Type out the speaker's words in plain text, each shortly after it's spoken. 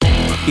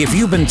If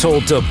you've been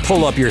told to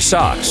pull up your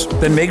socks,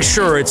 then make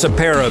sure it's a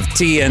pair of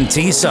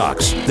TNT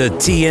socks. The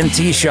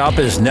TNT shop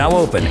is now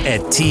open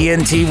at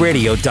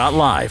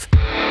tntradio.live.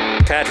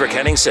 Patrick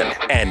Henningsen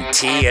and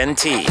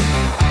TNT.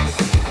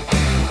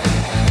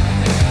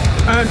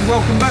 And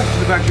welcome back to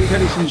the Patrick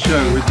Henningsen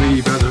Show with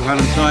me, Basil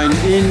Valentine,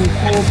 in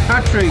for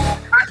Patrick.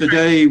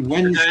 Today,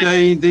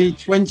 Wednesday, the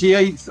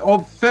 28th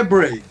of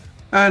February.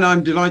 And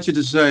I'm delighted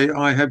to say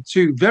I have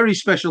two very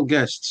special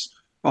guests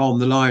on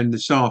the line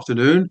this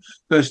afternoon.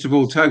 First of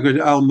all, Taghreed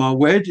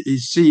Al-Mawed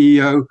is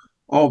CEO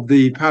of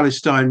the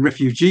Palestine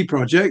Refugee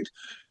Project.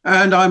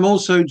 And I'm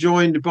also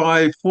joined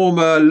by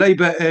former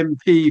Labour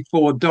MP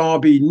for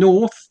Derby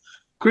North,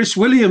 Chris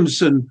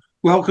Williamson.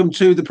 Welcome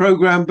to the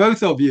programme,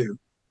 both of you.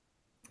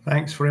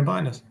 Thanks for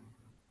inviting us.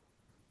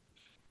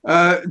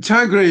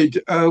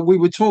 Taghreed, we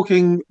were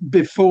talking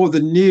before the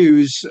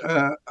news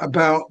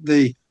about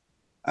the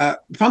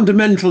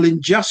fundamental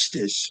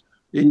injustice,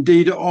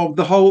 indeed, of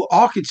the whole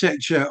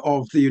architecture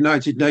of the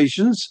United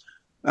Nations,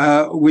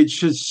 which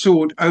has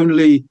sought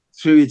only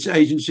through its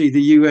agency,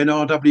 the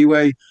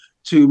UNRWA,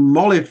 to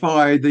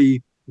mollify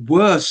the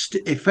worst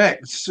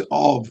effects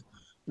of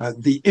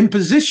the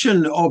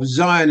imposition of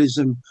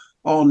Zionism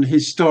on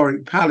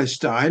historic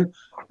Palestine.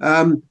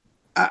 And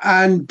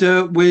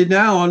we're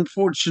now,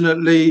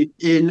 unfortunately,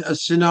 in a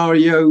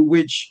scenario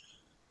which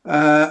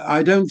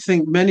I don't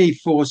think many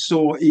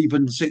foresaw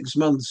even 6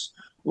 months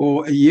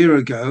or a year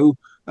ago,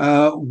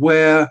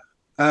 where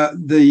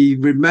the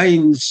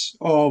remains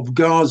of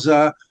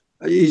Gaza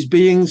is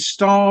being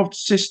starved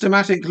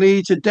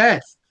systematically to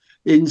death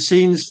in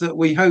scenes that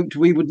we hoped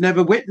we would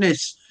never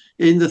witness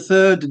in the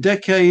third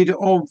decade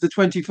of the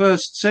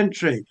 21st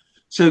century.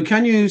 So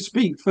can you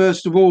speak,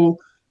 first of all,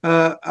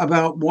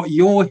 about what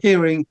you're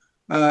hearing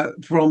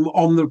from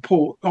on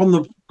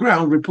the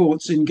ground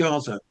reports in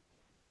Gaza?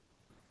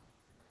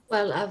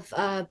 Well,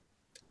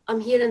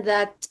 I'm hearing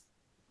that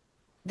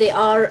they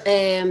are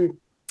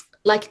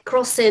like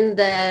crossing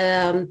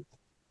the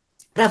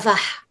Rafah.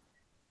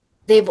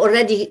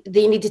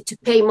 They needed to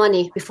pay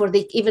money before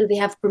they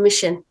have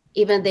permission.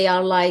 Even they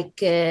are like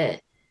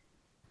they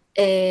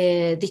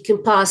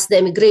can pass the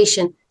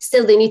immigration.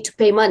 Still, they need to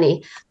pay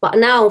money. But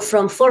now,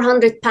 from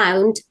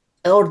 £400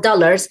 or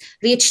dollars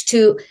reached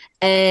to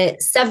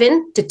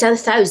 7,000 to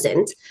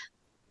 10,000,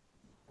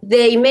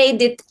 they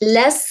made it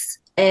less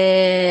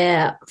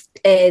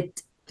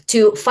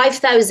to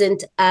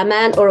 5,000 a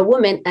man or a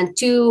woman and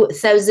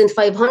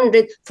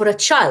 2,500 for a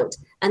child,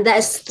 and that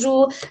is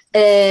through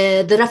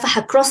the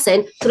Rafah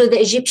crossing through the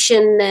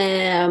Egyptian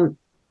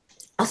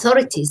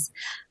authorities.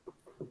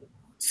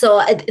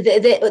 So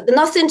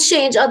nothing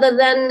changed other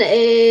than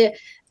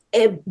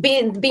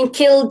being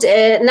killed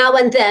now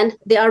and then.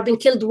 They are being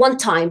killed one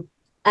time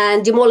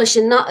and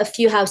demolishing not a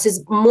few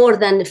houses, more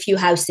than a few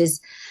houses.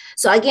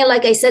 So again,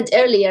 like I said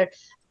earlier,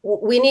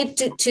 we need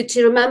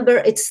to remember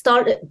it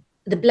started,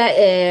 the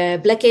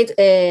blockade,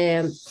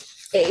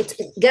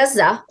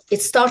 Gaza,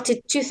 it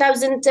started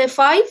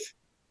 2005,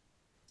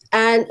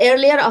 and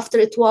earlier after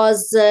it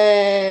was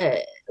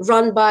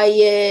run by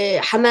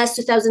Hamas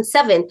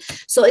 2007.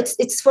 So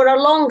it's for a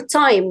long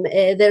time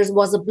there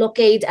was a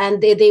blockade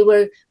and they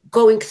were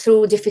going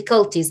through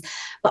difficulties.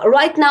 But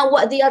right now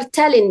what they are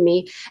telling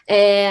me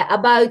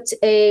about,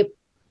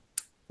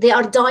 they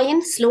are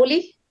dying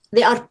slowly.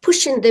 They are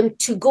pushing them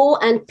to go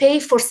and pay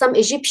for some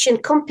Egyptian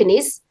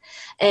companies,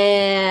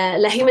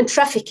 like human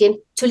trafficking,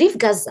 to leave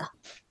Gaza.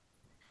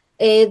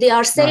 They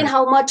are saying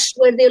how much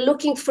where they're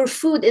looking for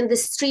food in the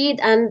street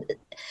and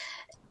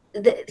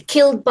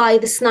killed by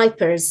the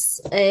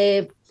snipers.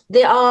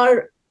 They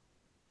are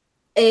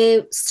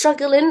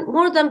struggling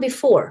more than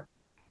before.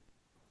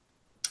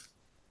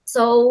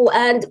 So,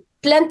 and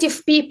plenty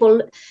of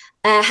people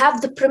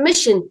have the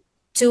permission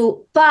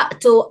to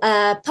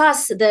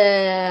pass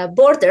the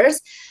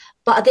borders,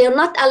 but they are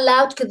not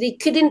allowed because they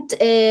couldn't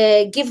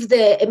give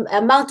the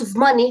amount of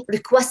money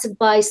requested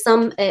by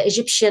some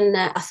Egyptian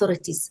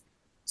authorities.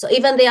 So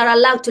even they are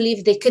allowed to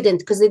leave, they couldn't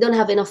because they don't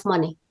have enough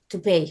money to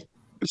pay.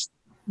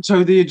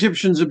 So the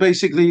Egyptians are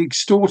basically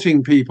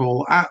extorting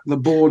people at the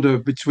border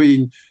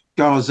between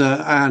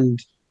Gaza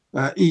and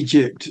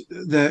Egypt,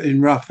 there in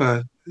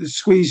Rafah,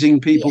 squeezing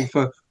people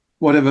for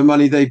whatever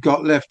money they've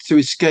got left to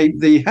escape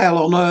the hell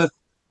on earth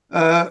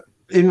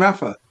in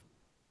Rafah.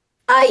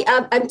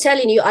 I'm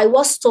telling you, I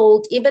was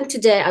told, even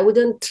today, I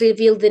wouldn't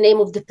reveal the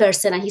name of the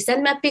person. And he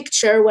sent me a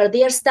picture where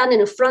they are standing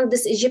in front of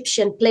this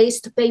Egyptian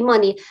place to pay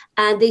money.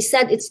 And they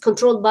said it's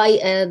controlled by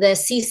the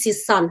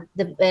Sisi's son,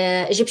 the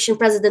Egyptian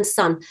president's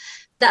son.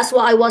 That's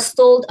what I was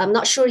told. I'm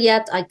not sure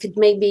yet. I could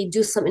maybe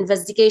do some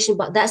investigation,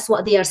 but that's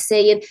what they are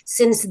saying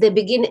since the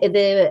beginning.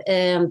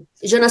 The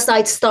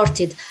genocide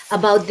started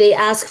about they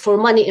ask for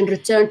money in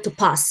return to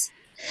pass.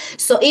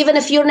 So even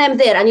if your name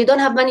there and you don't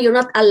have money, you're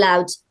not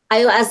allowed.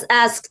 I was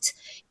asked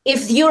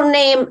if your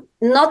name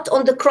not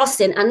on the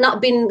crossing and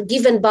not been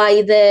given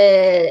by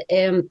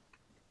the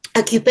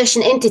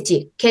occupation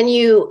entity, can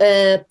you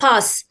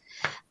pass?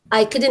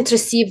 I couldn't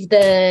receive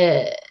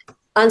the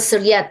answer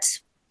yet,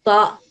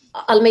 but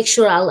I'll make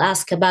sure I'll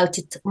ask about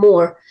it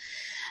more.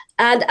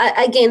 And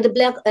again,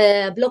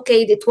 the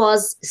blockade, it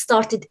was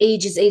started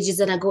ages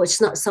ago. It's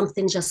not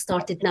something just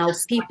started now.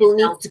 People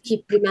need to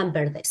keep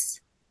remember this.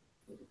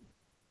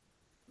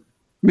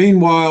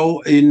 Meanwhile,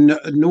 in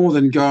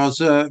northern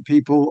Gaza,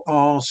 people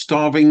are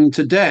starving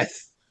to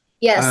death.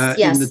 Yes,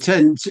 In the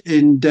tent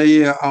in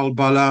Deir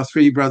al-Balah,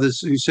 3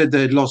 brothers who said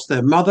they'd lost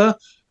their mother,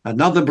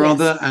 another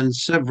brother, and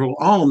several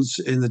aunts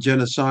in the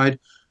genocide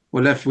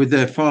were left with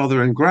their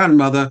father and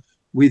grandmother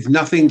with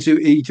nothing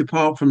to eat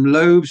apart from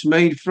loaves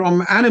made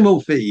from animal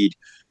feed.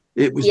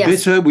 It was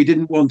bitter. We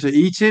didn't want to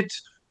eat it.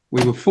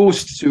 We were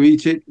forced to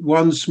eat it,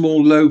 one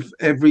small loaf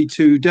every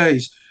 2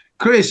 days.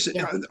 Chris,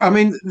 I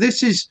mean,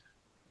 this is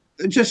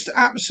just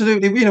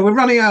absolutely, we're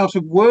running out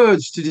of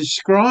words to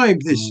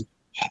describe this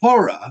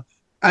horror.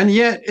 And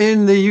yet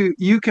in the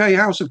UK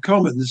House of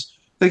Commons,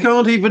 they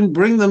can't even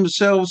bring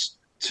themselves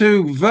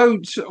to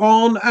vote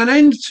on an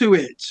end to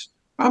it.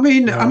 I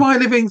mean, am I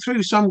living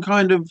through some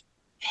kind of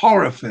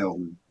horror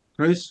film,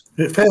 Chris?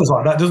 It feels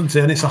like that, doesn't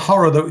it? And it's a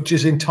horror which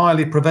is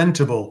entirely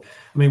preventable.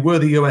 I mean, we're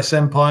the US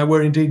empire,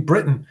 we're indeed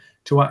Britain,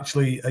 to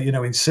actually,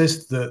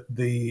 insist that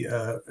the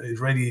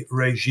Israeli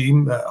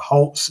regime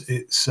halts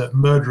its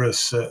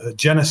murderous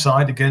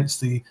genocide against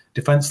the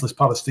defenseless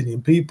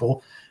Palestinian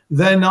people.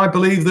 Then I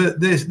believe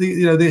that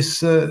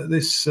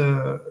this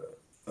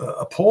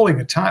appalling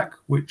attack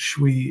which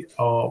we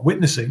are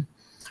witnessing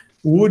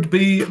would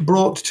be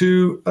brought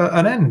to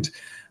an end.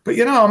 But,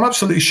 I'm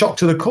absolutely shocked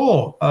to the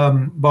core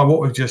by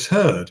what we've just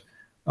heard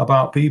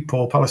about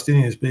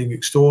Palestinians being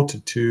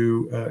extorted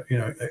to,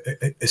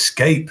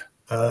 escape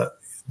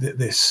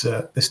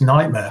this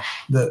nightmare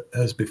that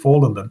has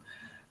befallen them.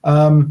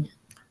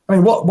 I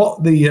mean,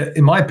 what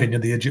in my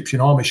opinion, the Egyptian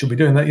army should be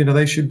doing, that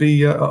they should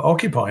be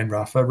occupying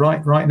Rafah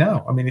right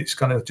now. I mean, it's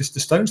kind of just a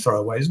stone's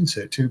throw away, isn't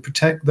it, to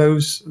protect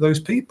those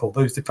people,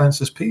 those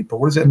defenseless people.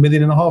 What is it, 1.5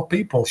 million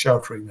people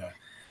sheltering there?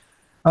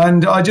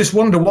 And I just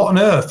wonder, what on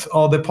earth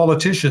are the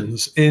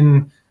politicians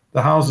in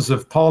the Houses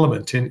of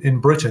Parliament in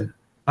Britain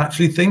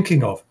actually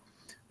thinking of?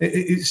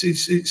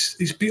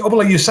 It's beyond,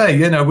 like you say,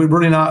 we're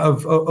running out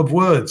of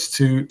words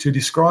to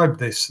describe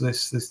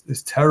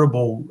this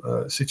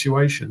terrible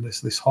situation,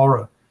 this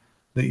horror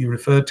that you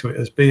referred to it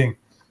as being.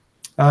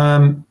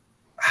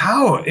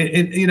 How,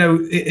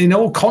 in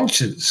all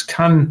conscience,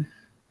 can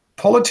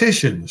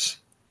politicians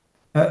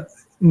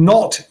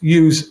not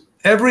use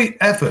every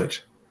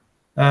effort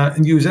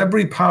and use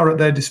every power at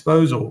their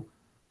disposal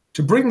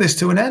to bring this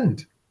to an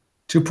end,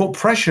 to put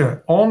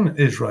pressure on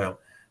Israel?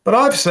 But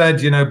I've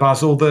said,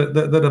 Basil, that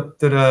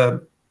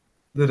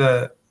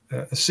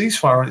a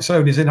ceasefire on its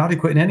own is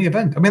inadequate in any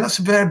event. I mean, that's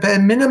a very bare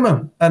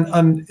minimum, and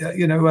an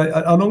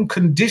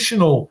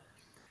unconditional,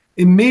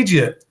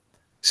 immediate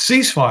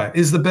ceasefire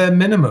is the bare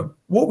minimum.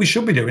 What we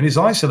should be doing is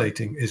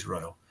isolating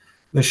Israel.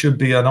 There should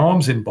be an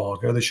arms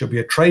embargo. There should be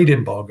a trade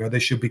embargo. They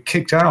should be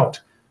kicked out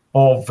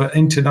of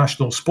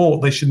international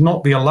sport. They should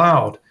not be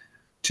allowed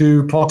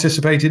to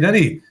participate in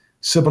any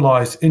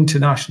civilized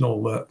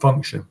international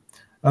function.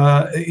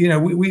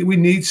 We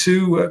need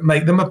to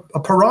make them a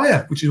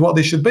pariah, which is what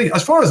they should be.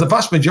 As far as the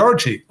vast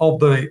majority of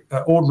the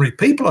ordinary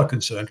people are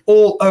concerned,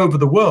 all over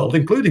the world,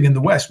 including in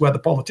the West, where the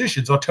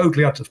politicians are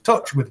totally out of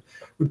touch with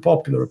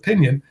popular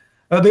opinion,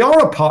 they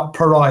are a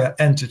pariah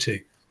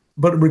entity.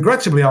 But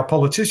regrettably, our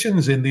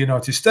politicians in the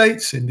United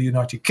States, in the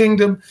United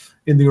Kingdom,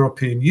 in the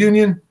European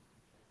Union,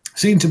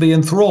 seem to be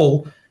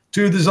enthralled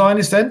to the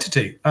Zionist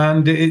entity.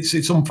 And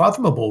it's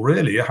unfathomable,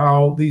 really,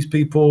 how these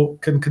people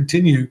can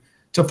continue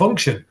to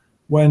function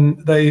when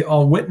they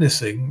are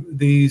witnessing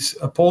these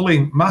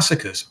appalling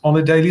massacres on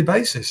a daily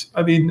basis.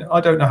 I mean, I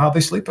don't know how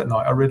they sleep at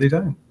night. I really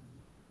don't.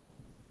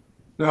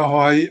 No,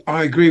 I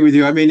agree with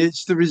you. I mean,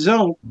 it's the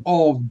result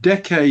of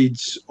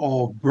decades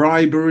of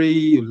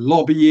bribery,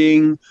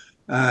 lobbying,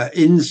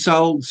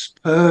 insults,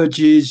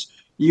 purges,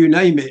 you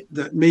name it,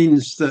 that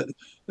means that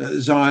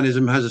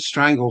Zionism has a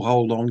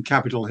stranglehold on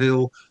Capitol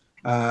Hill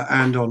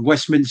and on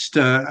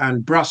Westminster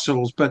and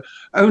Brussels, but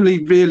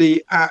only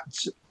really at,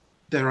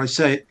 dare I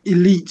say,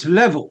 elite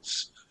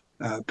levels.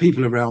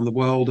 People around the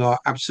world are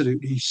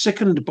absolutely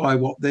sickened by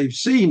what they've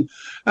seen,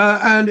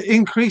 and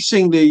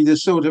increasingly the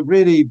sort of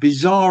really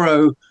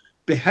bizarro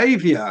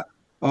behavior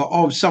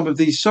of some of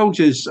these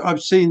soldiers.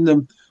 I've seen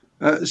them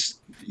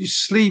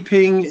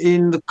sleeping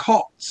in the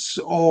cots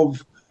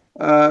of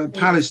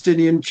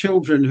Palestinian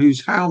children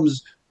whose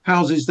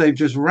houses they've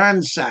just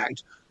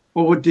ransacked,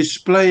 or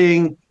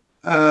displaying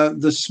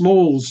the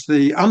smalls,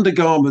 the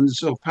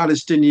undergarments of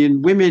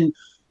Palestinian women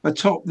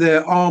atop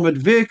their armored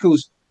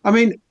vehicles. I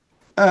mean,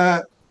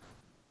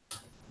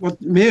 what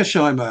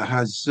Mearsheimer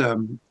has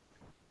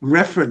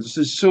referenced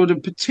as sort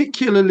of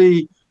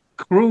particularly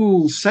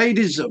cruel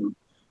sadism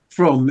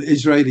from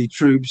Israeli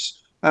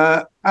troops,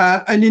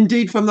 and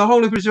indeed from the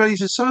whole of Israeli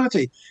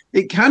society.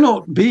 It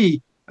cannot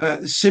be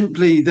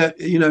simply that,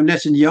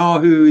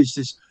 Netanyahu is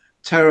this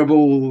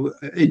terrible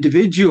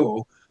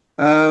individual.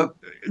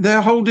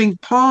 They're holding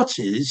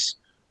parties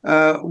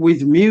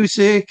with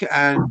music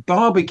and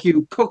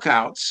barbecue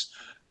cookouts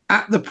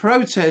at the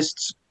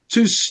protests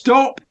to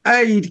stop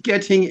aid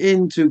getting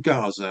into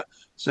Gaza,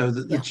 so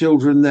that the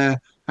children there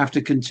have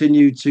to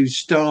continue to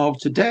starve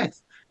to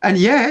death. And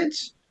yet,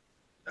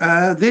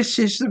 this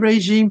is the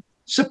regime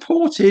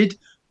supported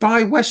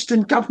by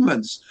Western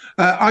governments.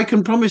 I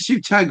can promise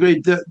you,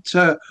 Tagrid,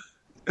 that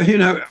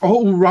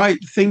all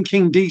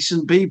right-thinking,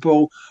 decent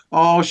people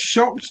are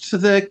shocked to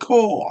their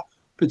core,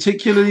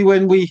 particularly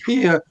when we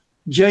hear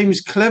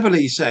James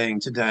Cleverly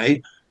saying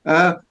today,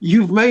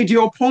 you've made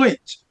your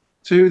point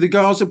to the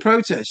Gaza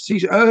protests.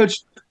 He's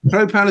urged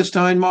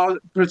pro-Palestine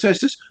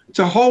protesters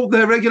to hold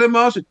their regular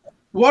marches.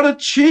 What a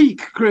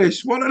cheek,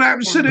 Chris. What an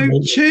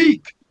absolute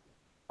cheek.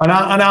 An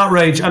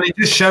outrage, and it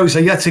just shows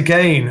yet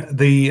again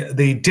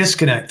the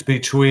disconnect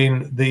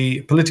between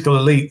the political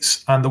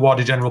elites and the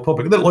wider general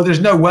public. There's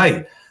no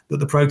way that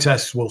the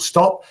protests will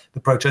stop. The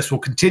protests will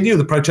continue.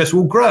 The protests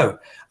will grow.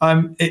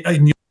 In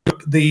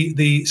Europe,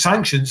 the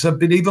sanctions have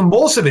been even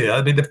more severe.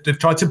 I mean, they've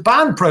tried to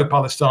ban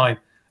pro-Palestine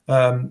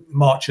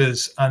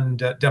marches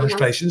and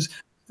demonstrations.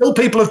 Still,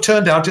 people have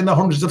turned out in the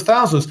hundreds of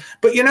thousands.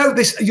 But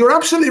you're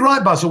absolutely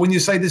right, Basil, when you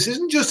say this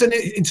isn't just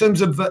in terms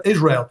of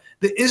Israel.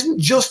 There isn't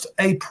just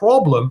a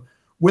problem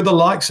with the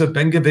likes of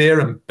Ben Gvir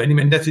and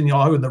Benjamin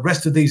Netanyahu and the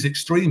rest of these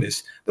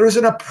extremists. There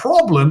isn't a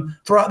problem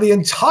throughout the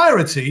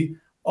entirety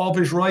of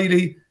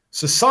Israeli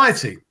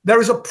society.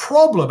 There is a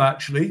problem,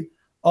 actually,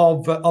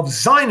 of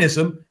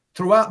Zionism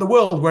throughout the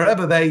world,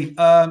 wherever they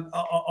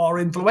are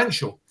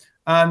influential.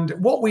 And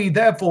what we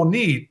therefore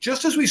need,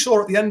 just as we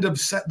saw at the end of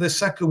the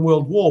Second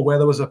World War, where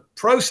there was a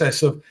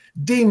process of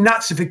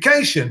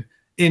denazification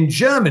in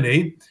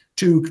Germany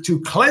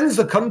to cleanse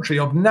the country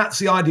of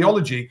Nazi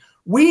ideology,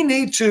 we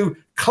need to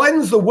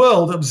cleanse the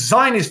world of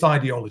Zionist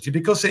ideology,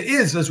 because it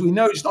is, as we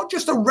know, it's not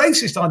just a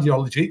racist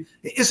ideology,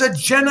 it is a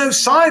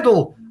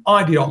genocidal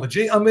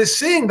ideology. And we're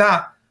seeing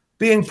that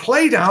being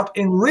played out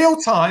in real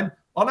time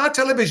on our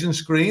television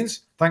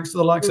screens, thanks to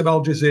the likes of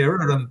Al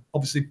Jazeera and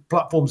obviously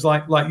platforms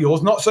like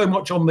yours, not so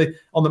much on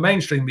the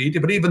mainstream media,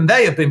 but even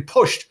they have been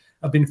pushed,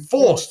 have been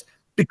forced,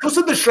 because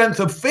of the strength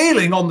of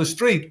feeling on the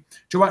street,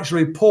 to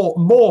actually report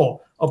more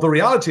of the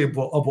reality of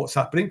what's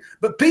happening.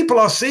 But people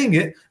are seeing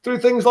it through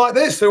things like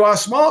this, through our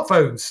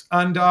smartphones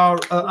and our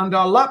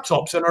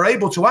laptops, and are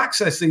able to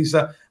access these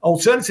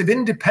alternative,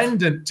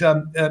 independent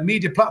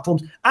media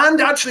platforms, and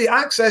actually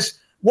access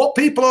what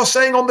people are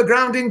saying on the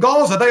ground in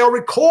Gaza. They are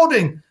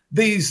recording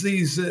these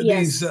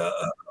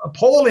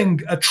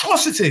appalling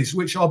atrocities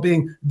which are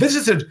being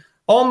visited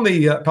on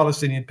the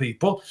Palestinian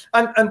people,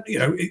 and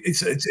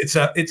it's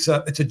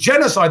a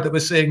genocide that we're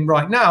seeing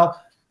right now.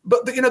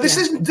 But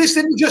this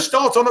didn't just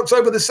start on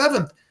October the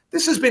 7th.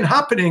 This has been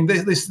happening.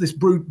 This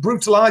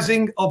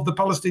brutalizing of the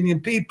Palestinian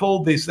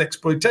people, this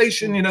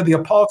exploitation, the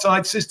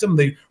apartheid system,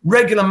 the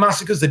regular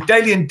massacres, the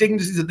daily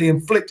indignities that they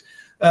inflict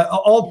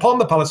upon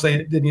the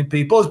Palestinian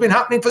people has been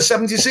happening for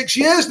 76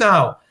 years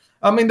now.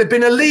 I mean, they've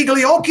been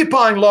illegally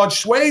occupying large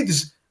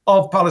swathes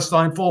of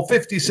Palestine for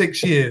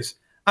 56 years.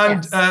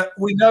 And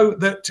we know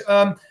that,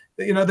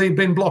 they've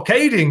been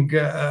blockading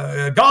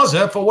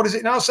Gaza for, what is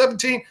it now,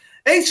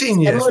 18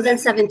 years? More than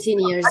 17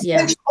 years,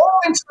 yeah. It's all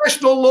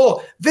international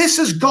law. This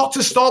has got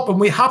to stop, and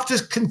we have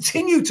to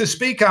continue to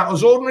speak out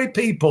as ordinary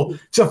people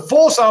to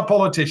force our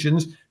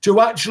politicians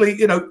to actually,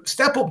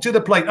 step up to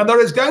the plate. And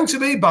there is going to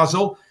be,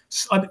 Basil,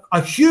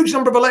 a huge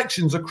number of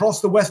elections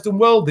across the Western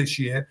world this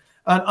year.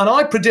 And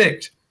I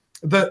predict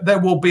that there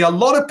will be a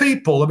lot of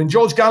people. I mean,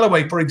 George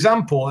Galloway, for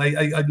example,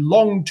 a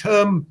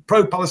long-term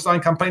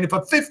pro-Palestine campaigner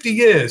for 50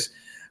 years,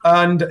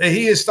 and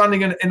he is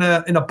standing in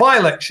a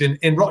by-election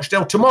in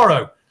Rochdale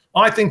tomorrow.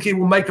 I think he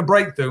will make a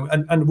breakthrough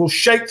and will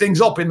shake things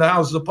up in the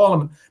Houses of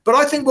Parliament. But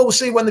I think we'll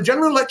see, when the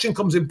general election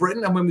comes in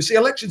Britain, and when we see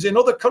elections in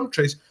other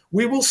countries,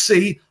 we will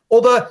see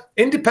other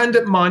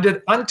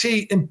independent-minded,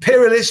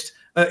 anti-imperialist,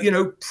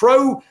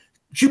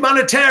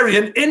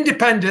 pro-humanitarian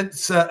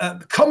independents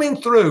coming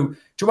through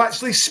to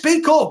actually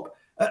speak up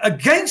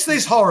against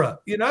this horror,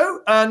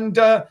 and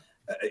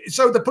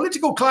so the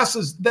political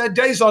classes, their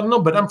days are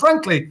numbered. And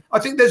frankly, I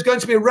think there's going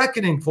to be a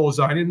reckoning for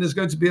Zion, and there's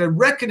going to be a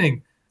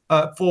reckoning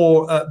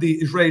for the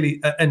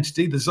Israeli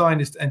entity, the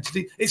Zionist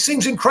entity. It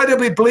seems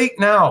incredibly bleak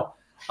now,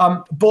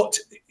 but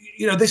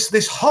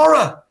this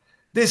horror,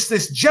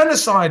 this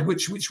genocide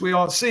which we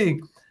are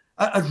seeing,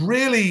 has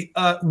really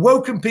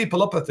woken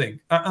people up, I think,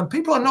 and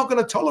people are not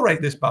going to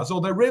tolerate this, Basil.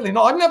 They're really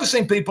not. I've never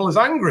seen people as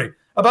angry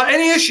about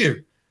any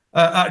issue,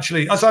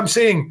 actually, as I'm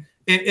seeing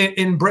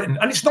in Britain.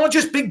 And it's not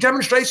just big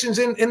demonstrations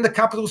in the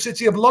capital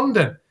city of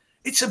London.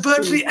 It's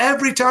virtually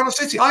every town and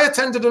city. I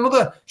attended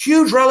another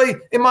huge rally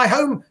in my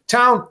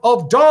hometown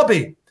of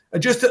Derby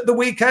just at the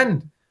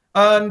weekend.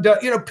 And,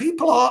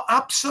 people are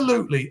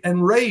absolutely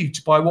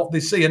enraged by what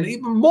they see. And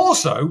even more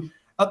so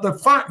at the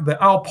fact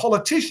that our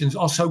politicians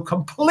are so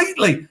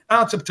completely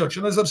out of touch.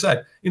 And as I've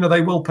said,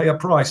 they will pay a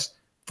price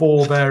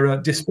for their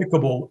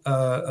despicable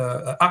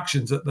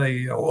actions that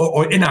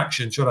or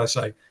inaction, should I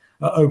say,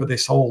 over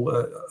this whole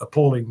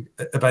appalling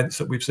events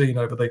that we've seen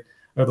over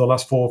the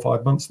last 4 or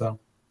 5 months now.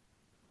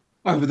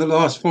 Over the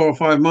last 4 or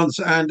 5 months,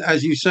 and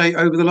as you say,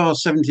 over the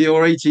last 70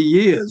 or 80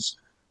 years.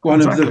 One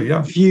of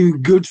the few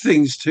good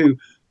things to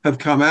have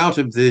come out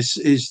of this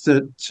is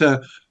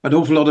that an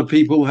awful lot of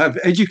people have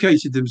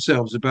educated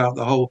themselves about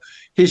the whole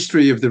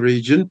history of the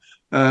region,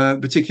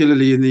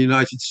 particularly in the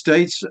United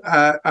States,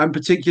 and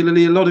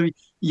particularly a lot of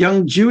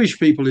young Jewish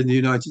people in the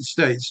United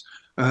States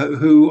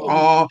who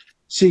are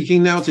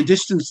seeking now to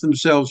distance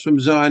themselves from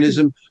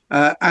Zionism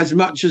as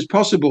much as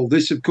possible.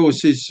 This, of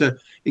course, is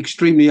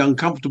extremely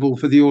uncomfortable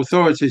for the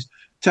authorities.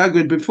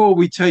 Tagrid, before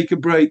we take a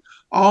break,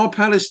 are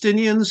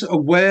Palestinians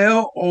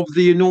aware of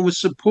the enormous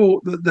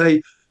support that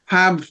they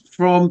have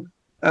from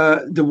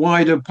the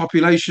wider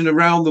population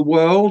around the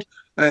world?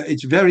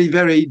 It's very,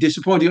 very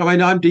disappointing. I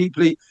mean, I'm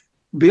deeply,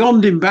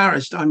 beyond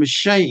embarrassed, I'm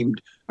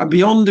ashamed. I'm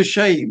beyond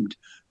ashamed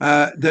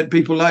that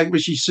people like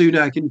Rishi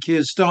Sunak and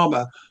Keir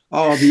Starmer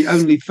are the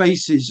only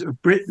faces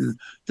of Britain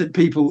that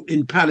people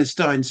in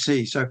Palestine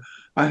see. So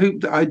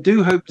I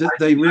do hope that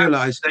they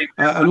realise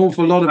an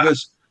awful lot of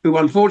us who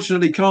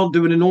unfortunately can't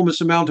do an enormous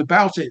amount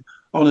about it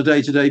on a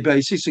day-to-day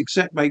basis,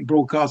 except make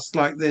broadcasts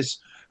like this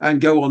and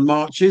go on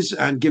marches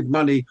and give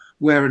money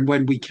where and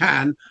when we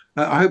can.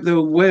 I hope they're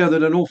aware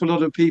that an awful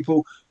lot of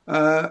people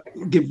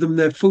give them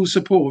their full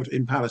support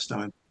in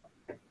Palestine.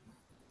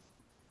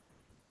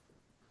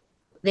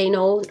 They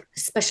know,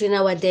 especially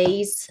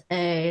nowadays,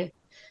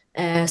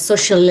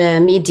 social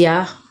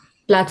media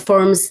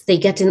platforms, they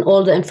get in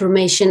all the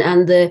information,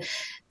 and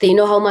they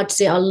know how much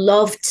they are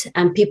loved,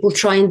 and people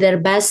trying their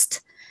best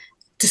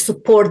to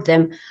support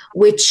them,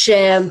 which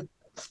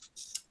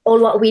all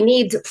what we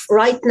need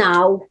right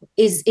now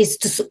is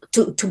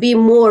to be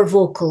more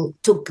vocal,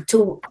 to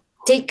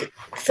take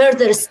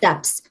further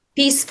steps,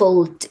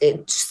 peaceful,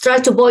 try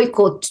to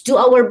boycott, to do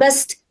our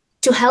best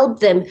to help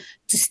them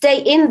to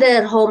stay in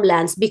their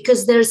homelands,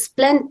 because there's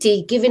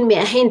plenty, giving me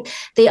a hint,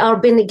 they are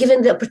being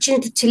given the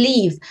opportunity to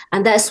leave.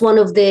 And that's one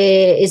of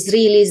the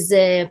Israelis,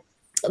 the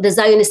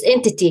Zionist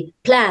entity,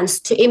 plans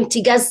to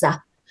empty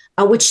Gaza,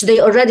 which they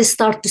already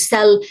start to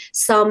sell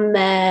some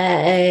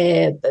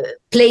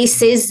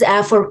places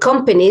for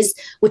companies,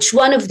 which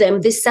one of them,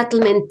 this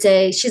settlement,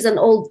 she's an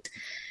old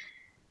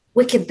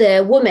wicked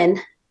woman.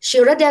 She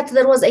already had,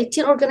 there was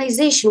 18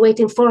 organization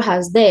waiting for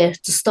her there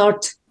to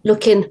start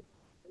looking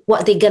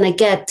what they're gonna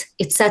get,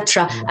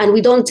 etc. And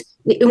we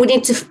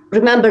need to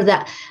remember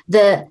that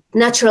the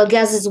natural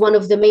gas is one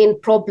of the main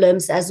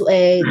problems as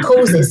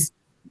causes,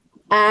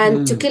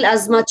 and to kill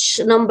as much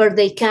number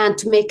they can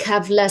to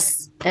have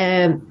less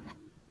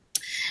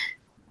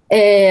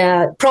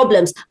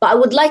problems. But I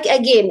would like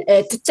again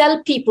to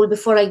tell people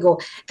before I go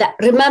that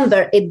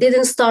remember, it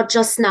didn't start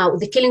just now.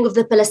 The killing of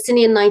the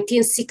Palestinian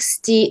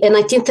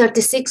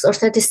 1936 or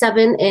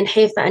 37 in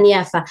Haifa and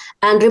Jaffa.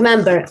 And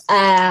remember,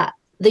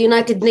 the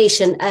United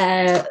Nations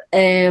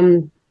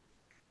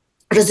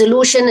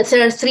Resolution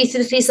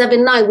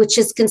 33379, which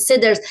is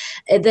considers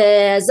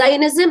the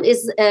Zionism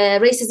is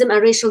racism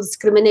and racial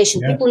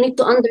discrimination. People need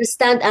to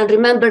understand and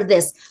remember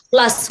this.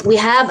 Plus, we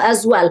have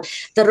as well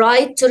the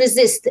right to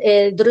resist.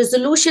 The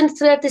Resolution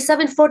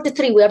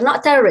 3743, we are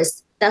not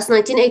terrorists. That's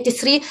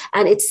 1983,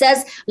 and it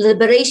says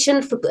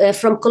liberation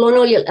from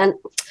colonial and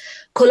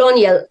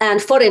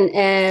foreign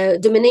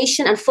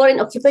domination and foreign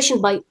occupation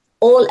by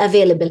all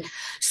available.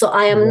 So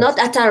I am not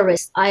a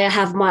terrorist. I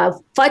have my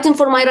fighting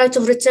for my right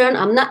of return.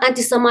 I'm not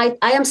anti-Semite.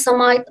 I am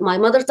Semite. My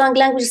mother tongue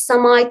language is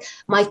Semite.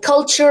 My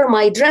culture,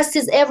 my dress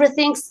is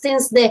everything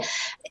since the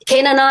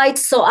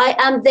Canaanites. So I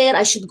am there.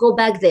 I should go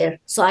back there.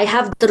 So I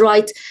have the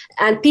right.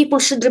 And people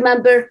should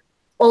remember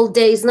all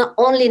days, not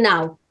only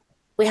now.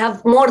 We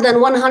have more than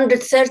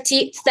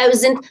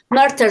 130,000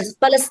 martyrs,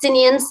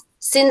 Palestinians,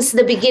 since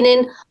the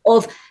beginning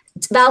of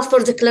Balfour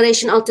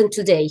Declaration until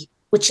today,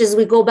 which is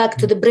we go back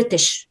to the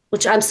British,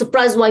 which I'm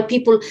surprised why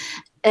people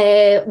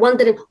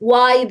wondering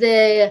why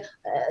the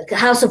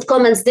House of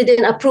Commons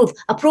didn't approve.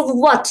 Approve of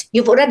what?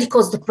 You've already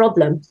caused the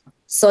problem.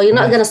 So you're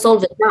not going to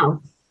solve it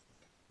now.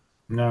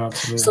 No,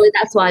 absolutely. So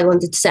that's why I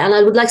wanted to say. And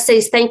I would like to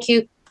say thank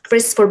you,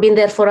 Chris, for being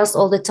there for us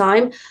all the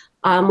time.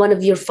 I'm one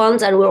of your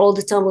fans, and we're all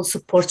the time will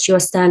support you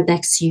and stand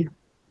next to you.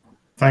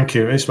 Thank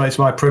you. It's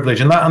my privilege.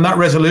 And that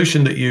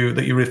resolution that you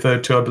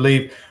referred to, I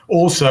believe,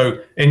 also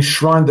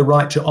enshrined the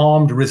right to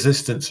armed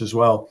resistance as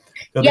well.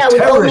 The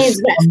terrorists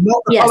are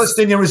not the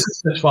Palestinian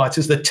resistance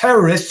fighters. The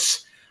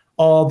terrorists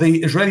are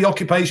the Israeli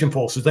occupation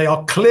forces. They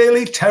are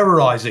clearly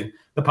terrorizing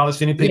the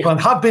Palestinian people and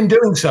have been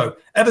doing so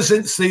ever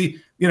since the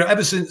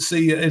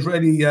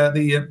Israeli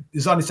the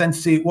Zionist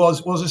entity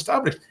was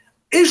established.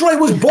 Israel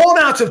was born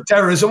out of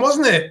terrorism,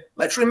 wasn't it?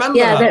 Let's remember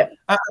that.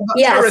 And that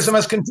terrorism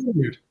has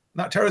continued.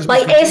 That terrorism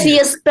by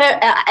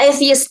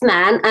atheist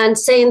man and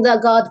saying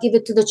that God give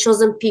it to the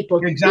chosen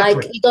people. Exactly.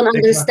 Like you don't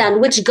understand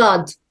which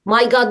God.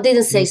 My God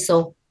didn't say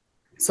so.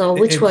 So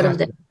which one of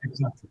them?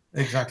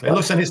 Exactly.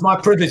 Listen, it's my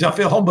privilege. I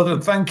feel humbled,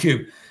 and thank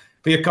you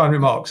for your kind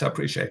remarks. I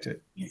appreciate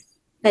it.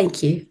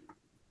 Thank you.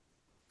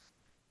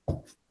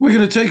 We're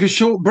going to take a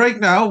short break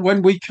now.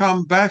 When we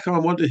come back, I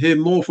want to hear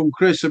more from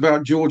Chris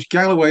about George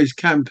Galloway's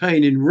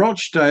campaign in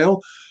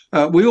Rochdale.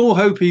 We all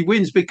hope he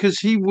wins, because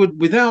he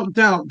would without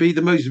doubt be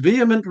the most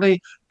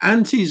vehemently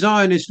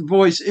anti-Zionist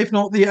voice, if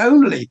not the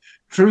only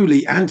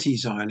truly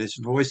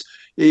anti-Zionist voice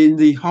in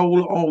the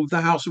whole of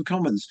the House of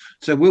Commons.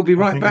 So we'll be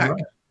right back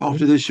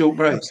after this short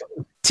break.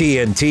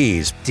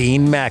 TNT's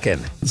Dean Mackin.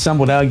 Some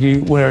would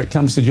argue where it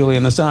comes to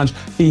Julian Assange,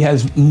 he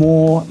has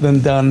more than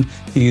done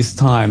his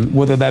time,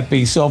 whether that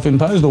be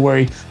self-imposed or where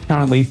he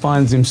currently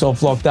finds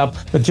himself locked up,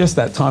 but just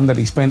that time that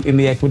he spent in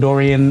the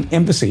Ecuadorian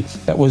embassy.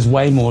 That was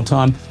way more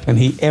time than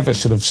he ever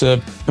should have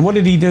served. And what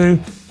did he do?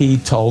 He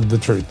told the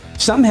truth.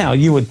 Somehow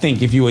you would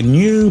think if you were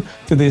new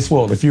to this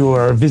world, if you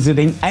were a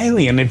visiting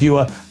alien, if you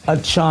were a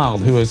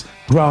child who was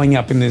growing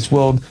up in this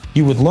world,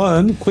 you would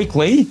learn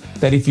quickly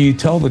that if you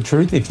tell the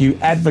truth, if you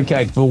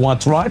advocate for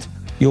what's right,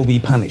 you'll be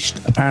punished.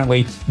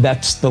 Apparently,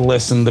 that's the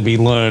lesson to be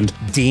learned.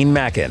 Dean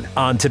Mackin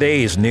on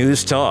today's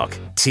News Talk,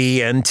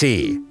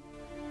 TNT.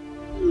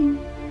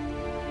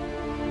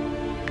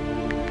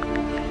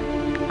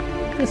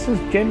 This is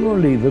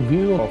generally the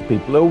view of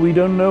people. Oh, we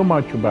don't know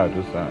much about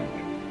Assange.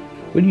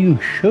 Well, you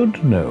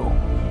should know,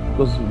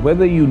 because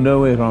whether you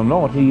know it or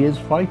not, he is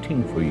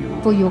fighting for you.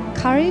 For your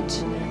courage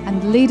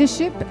and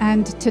leadership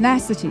and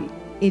tenacity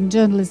in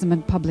journalism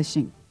and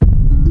publishing.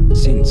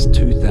 Since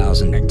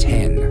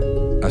 2010,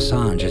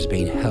 Assange has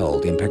been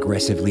held in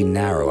progressively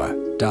narrower,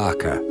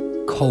 darker,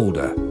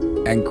 colder,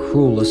 and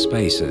crueler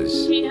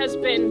spaces. He has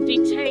been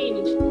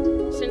detained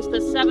since the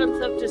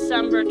 7th of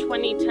December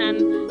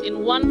 2010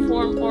 in one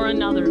form or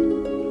another.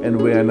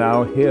 And we are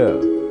now here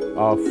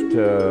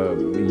after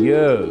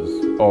years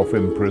of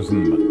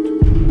imprisonment.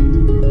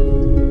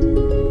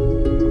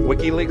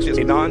 WikiLeaks is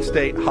a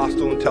non-state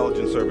hostile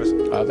intelligence service.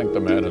 I think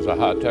the man is a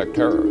high-tech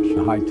terrorist.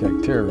 A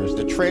high-tech terrorist.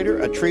 A traitor,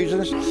 a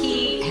treasonous.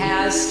 He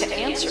has to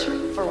answer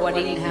for what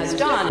he has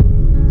done.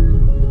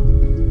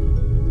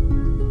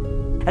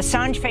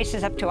 Assange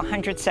faces up to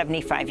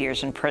 175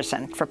 years in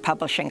prison for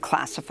publishing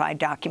classified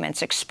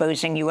documents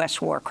exposing U.S.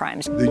 war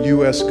crimes. The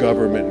U.S.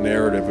 government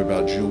narrative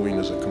about Julian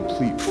is a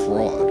complete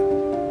fraud.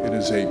 It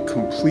is a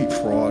complete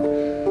fraud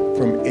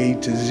from A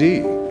to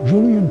Z.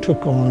 Julian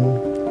took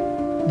on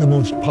the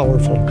most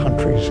powerful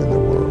countries in the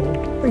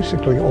world,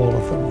 basically all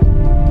of them.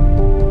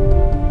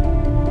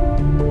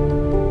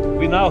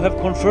 We now have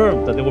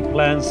confirmed that there were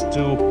plans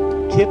to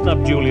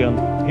kidnap Julian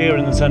here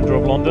in the center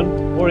of London,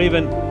 or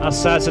even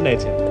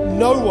assassinate him.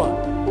 No one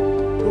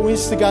who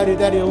instigated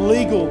that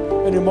illegal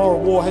and immoral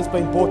war has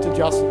been brought to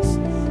justice.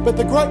 But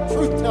the great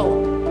truth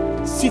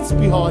teller sits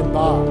behind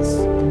bars.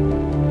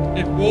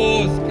 If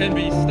wars can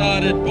be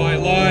started by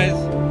lies,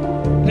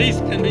 peace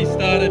can be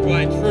started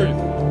by truth.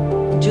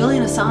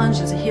 Julian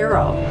Assange is a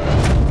hero.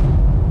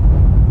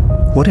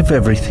 What if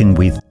everything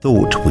we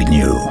thought we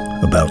knew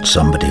about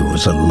somebody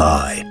was a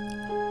lie?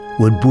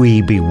 Would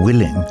we be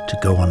willing to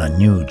go on a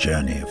new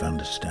journey of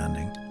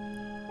understanding?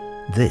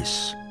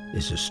 This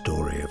is a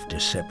story of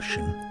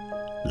deception,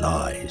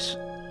 lies,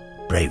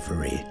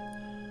 bravery,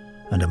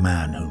 and a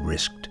man who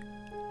risked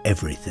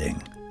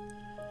everything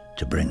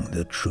to bring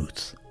the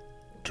truth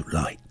to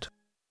light.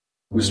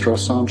 Mr.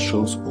 Assange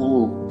shows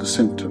all the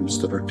symptoms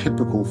that are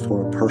typical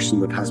for a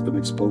person that has been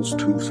exposed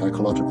to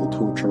psychological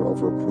torture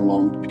over a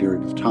prolonged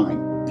period of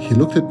time. He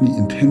looked at me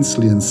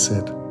intensely and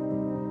said,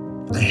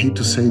 "I hate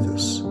to say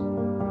this."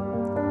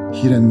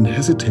 He then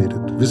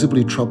hesitated,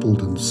 visibly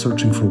troubled and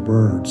searching for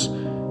words.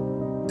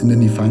 And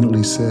then he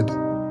finally said,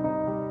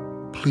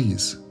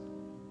 "Please,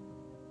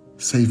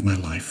 save my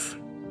life."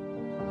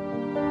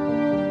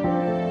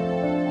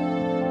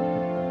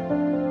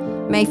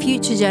 May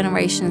future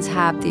generations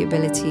have the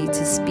ability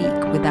to speak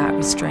without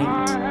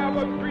restraint.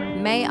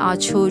 May our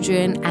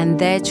children and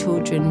their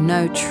children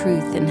know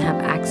truth and have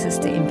access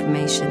to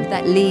information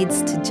that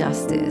leads to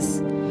justice.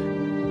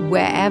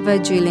 Wherever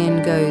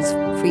Julian goes,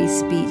 free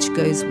speech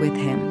goes with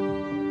him.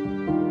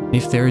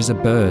 If there is a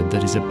bird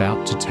that is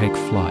about to take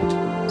flight,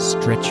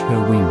 stretch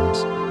her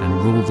wings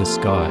and rule the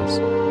skies,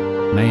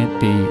 may it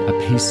be a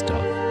peace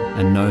dove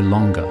and no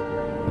longer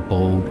a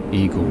bald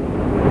eagle.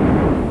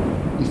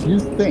 If you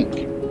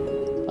think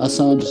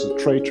Assange is a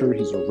traitor,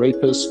 he's a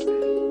rapist,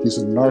 he's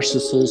a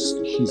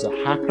narcissist, he's a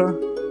hacker,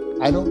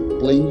 I don't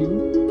blame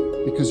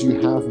you because you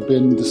have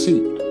been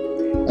deceived.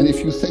 And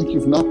if you think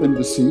you've not been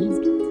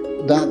deceived,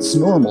 that's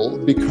normal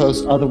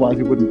because otherwise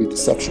it wouldn't be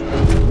deception.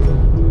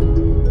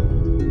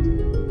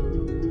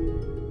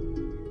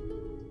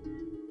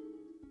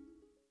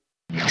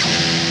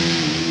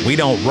 We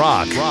don't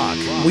rock,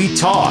 we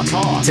talk.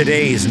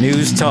 Today's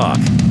News Talk,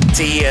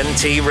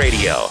 TNT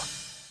Radio.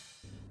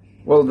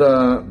 Well,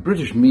 the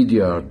British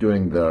media are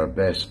doing their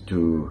best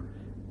to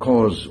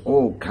cause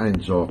all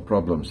kinds of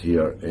problems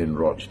here in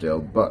Rochdale,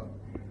 but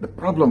the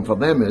problem for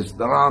them is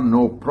there are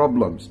no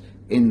problems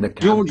in the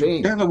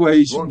campaign. George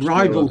Galloway's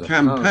rival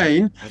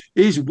campaign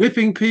is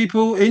whipping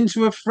people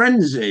into a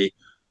frenzy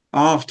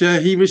after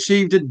he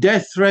received a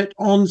death threat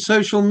on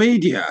social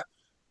media.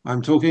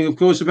 I'm talking, of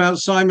course, about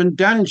Simon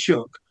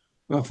Danczuk,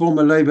 a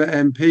former Labour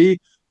MP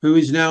who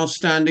is now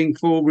standing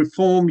for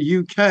Reform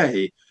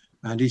UK.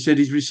 And he said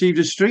he's received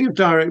a string of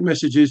direct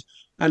messages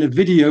and a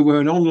video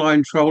where an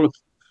online troll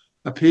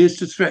appears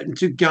to threaten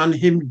to gun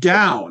him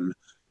down.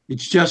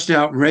 It's just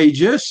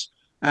outrageous.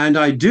 And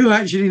I do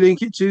actually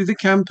link it to the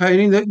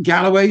campaigning that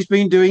Galloway's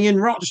been doing in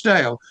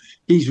Rochdale.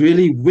 He's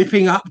really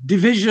whipping up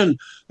division.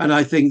 And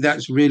I think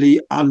that's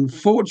really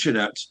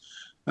unfortunate.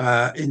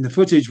 In the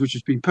footage, which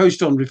has been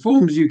posted on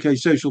Reform's UK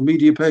social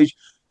media page,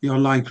 the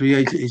online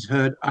creator is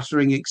heard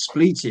uttering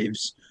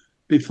expletives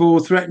before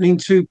threatening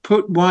to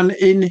put one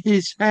in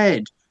his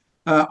head.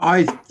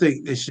 I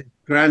think this is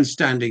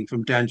grandstanding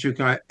from Danchuk.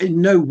 I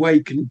in no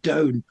way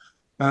condone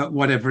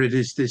whatever it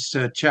is this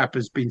chap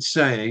has been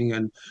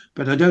saying,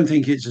 but I don't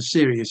think it's a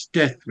serious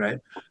death threat.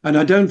 And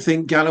I don't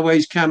think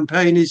Galloway's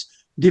campaign is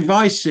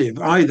divisive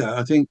either.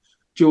 I think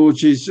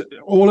George is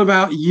all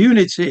about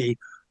unity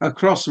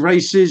across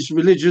races,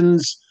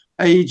 religions,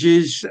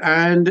 ages,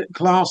 and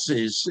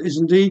classes,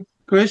 isn't he,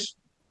 Chris?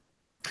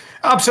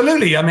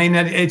 Absolutely. I mean,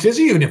 it is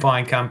a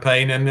unifying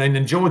campaign,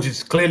 and George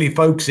is clearly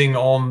focusing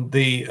on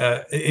the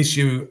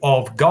issue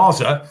of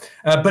Gaza,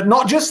 but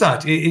not just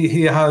that.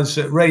 He has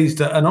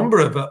raised a number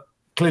of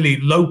clearly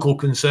local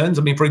concerns.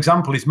 I mean, for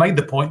example, he's made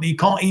the point that you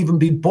can't even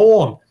be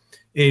born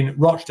in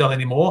Rochdale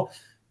anymore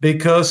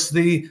because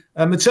the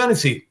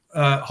maternity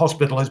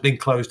hospital has been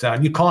closed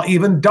down. You can't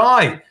even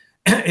die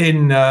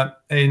in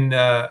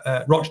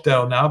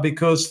Rochdale now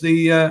because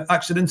the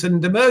accident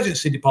and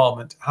emergency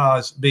department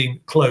has been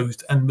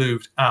closed and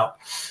moved out.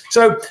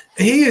 So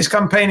he is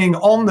campaigning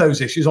on those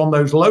issues, on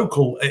those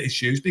local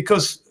issues,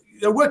 because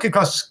working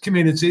class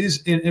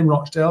communities in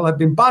Rochdale have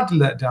been badly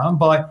let down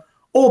by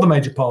all the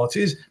major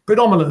parties,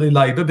 predominantly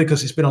Labour,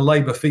 because it's been a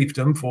Labour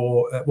fiefdom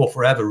for,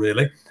 forever,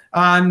 really.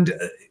 And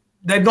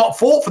they've not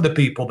fought for the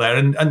people there.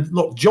 And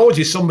look, George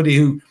is somebody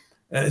who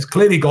has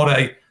clearly got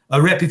a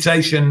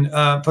reputation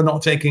for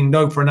not taking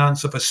no for an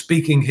answer, for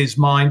speaking his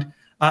mind.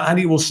 And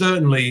he will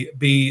certainly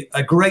be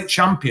a great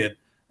champion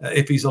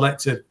if he's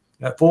elected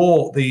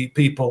for the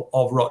people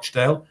of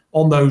Rochdale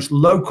on those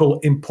local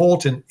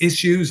important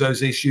issues,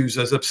 those issues,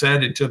 as I've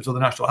said, in terms of the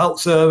National Health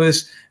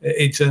Service,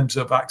 in terms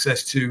of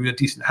access to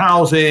decent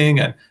housing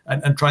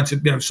and trying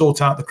to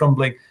sort out the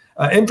crumbling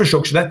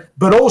infrastructure there.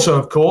 But also,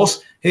 of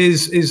course,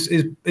 his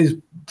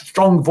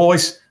strong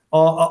voice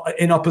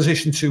in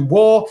opposition to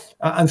war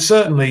and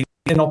certainly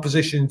in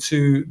opposition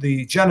to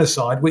the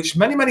genocide, which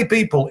many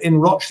people in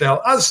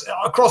Rochdale, as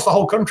across the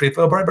whole country,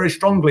 feel very, very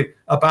strongly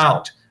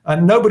about.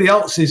 And nobody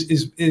else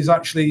is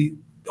actually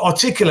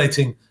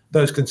articulating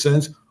those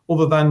concerns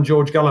other than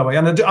George Galloway.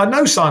 And I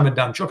know Simon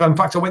Danchuk. In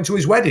fact, I went to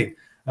his wedding,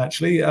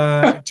 actually,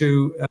 I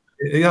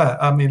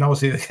mean,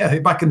 obviously,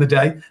 back in the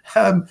day,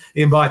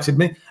 he invited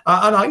me.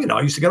 And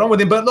I used to get on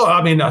with him. But look,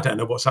 I mean, I don't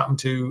know what's happened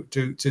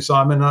to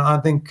Simon. I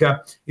think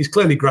he's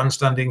clearly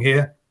grandstanding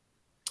here.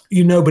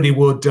 Nobody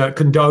would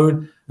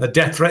condone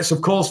death threats,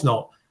 of course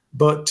not.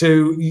 But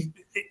to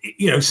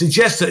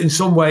suggest that in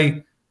some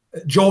way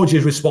George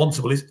is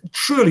responsible is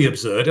truly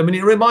absurd. I mean,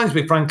 it reminds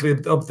me, frankly,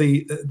 of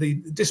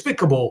the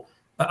despicable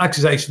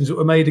accusations that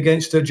were made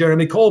against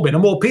Jeremy Corbyn, a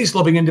more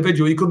peace-loving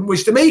individual you couldn't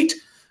wish to meet.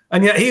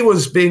 And yet he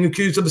was being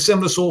accused of a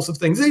similar sorts of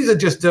things. These are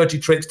just dirty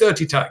tricks,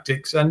 dirty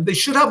tactics, and they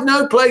should have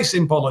no place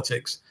in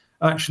politics,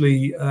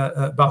 actually,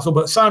 Basil.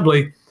 But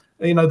sadly,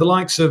 the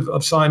likes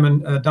of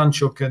Simon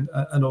Danchuk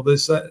and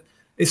others,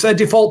 it's their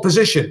default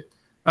position.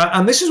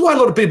 And this is why a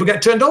lot of people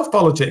get turned off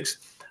politics.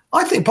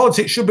 I think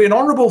politics should be an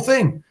honourable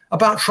thing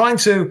about trying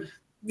to,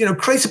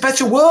 create a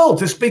better world,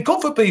 to speak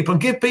up for people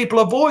and give people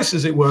a voice,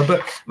 as it were.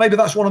 But maybe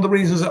that's one of the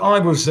reasons that I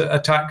was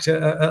attacked,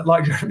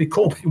 like Jeremy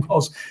Corbyn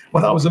was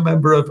when I was a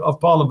member of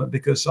Parliament,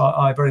 because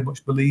I very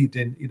much believed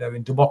in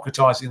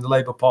democratising the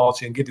Labour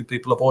Party and giving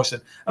people a voice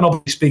and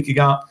obviously speaking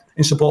out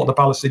in support of the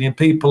Palestinian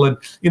people. And,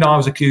 I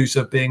was accused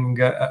of being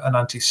an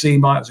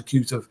anti-Semite. I was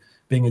accused of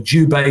being a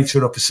Jew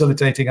baiter or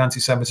facilitating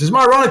anti-Semitism.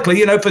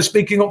 Ironically, for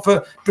speaking up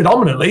for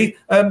predominantly,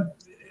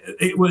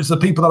 it was the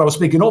people that I was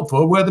speaking up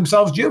for were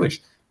themselves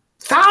Jewish.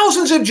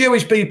 Thousands of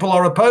Jewish people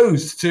are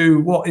opposed to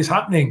what is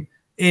happening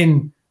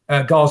in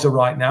Gaza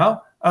right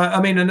now.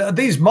 And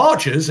these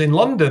marches in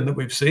London that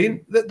we've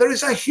seen, there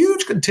is a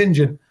huge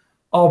contingent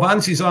of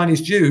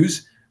anti-Zionist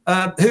Jews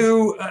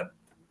who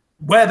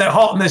wear their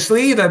heart on their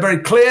sleeve. They're very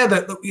clear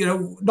that,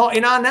 not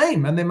in our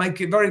name. And they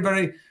make it very,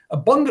 very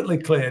abundantly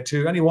clear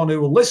to anyone who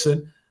will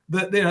listen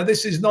that,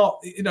 this is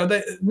not,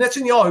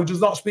 Netanyahu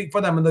does not speak for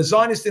them. And the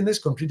Zionists in this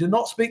country do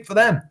not speak for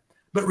them.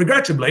 But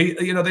regrettably,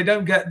 they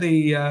don't get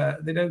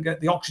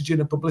the oxygen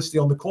and publicity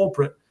on the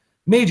corporate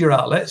media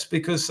outlets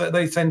because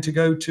they tend to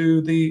go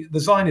to the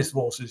Zionist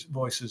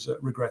voices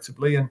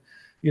regrettably, and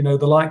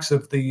the likes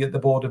of the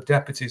Board of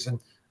Deputies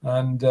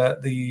and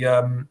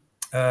the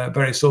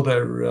various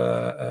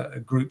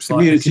other groups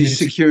Community like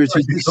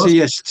Security, the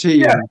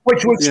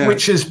CST,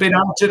 which has been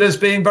outed as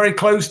being very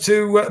close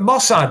to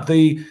Mossad,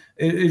 the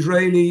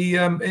Israeli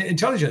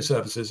intelligence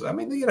services. I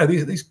mean,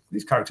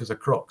 these characters are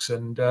crooks,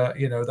 and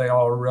they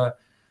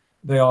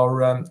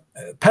are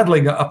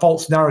peddling a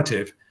false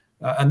narrative,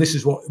 and this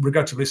is what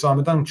regrettably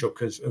Simon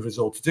Danchuk has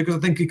resulted to, because I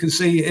think you can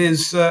see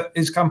his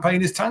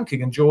campaign is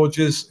tanking, and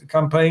George's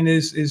campaign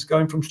is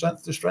going from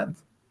strength to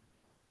strength.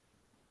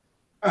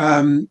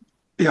 I'm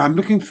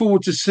looking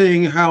forward to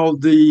seeing how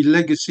the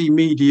legacy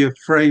media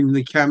frame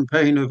the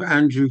campaign of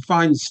Andrew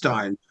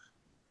Feinstein.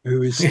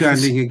 who is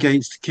standing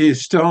against Keir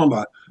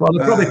Starmer. Well,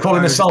 they probably call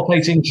him a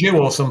self-hating Jew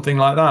or something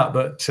like that.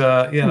 But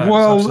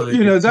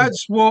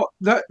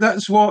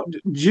that's what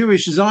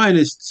Jewish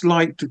Zionists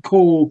like to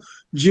call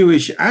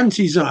Jewish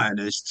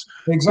anti-Zionists.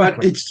 Exactly.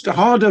 But it's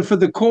harder for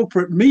the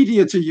corporate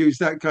media to use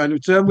that kind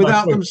of term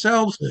without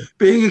themselves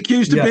being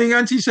accused of being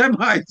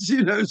anti-Semites.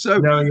 So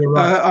no, you're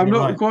right. I'm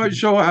not quite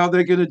sure how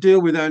they're going to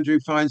deal with Andrew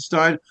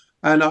Feinstein,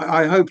 and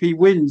I hope he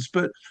wins.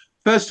 But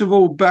first of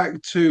all,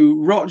 back to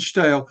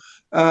Rochdale.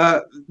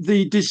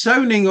 The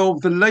disowning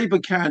of the Labour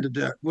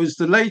candidate was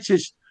the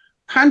latest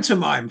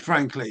pantomime,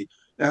 frankly,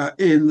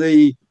 in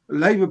the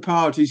Labour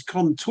Party's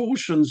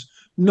contortions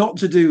not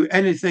to do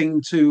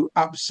anything to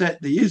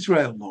upset the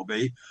Israel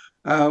lobby,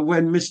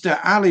 when Mr.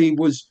 Ali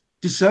was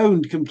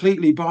disowned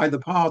completely by the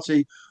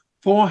party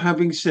for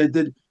having said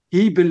that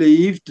he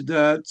believed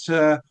that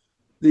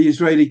the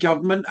Israeli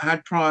government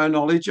had prior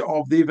knowledge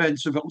of the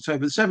events of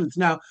October 7th.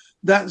 Now,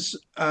 that's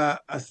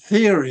a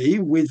theory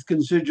with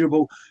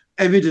considerable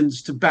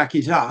evidence to back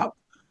it up,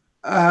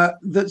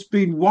 that's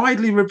been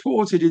widely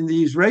reported in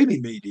the Israeli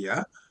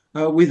media,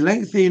 with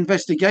lengthy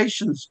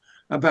investigations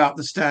about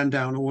the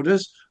stand-down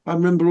orders. I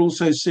remember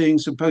also seeing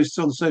some posts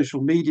on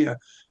social media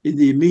in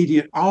the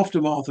immediate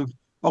aftermath of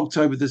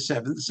October the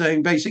 7th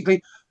saying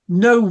basically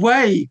no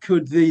way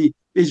could the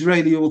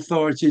Israeli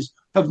authorities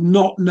have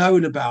not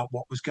known about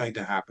what was going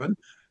to happen.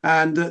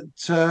 And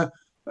that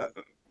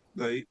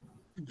the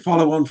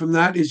follow on from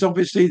that is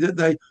obviously that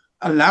they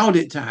allowed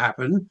it to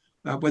happen.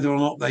 Whether or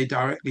not they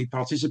directly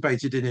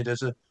participated in it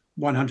as a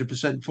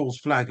 100% false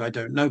flag, I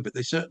don't know, but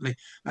they certainly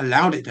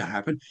allowed it to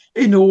happen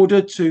in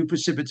order to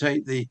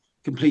precipitate the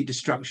complete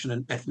destruction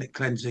and ethnic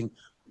cleansing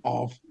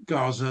of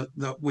Gaza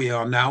that we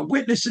are now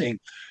witnessing.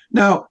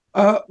 Now,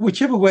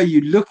 whichever way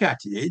you look at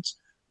it,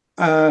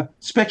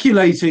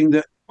 speculating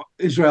that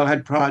Israel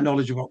had prior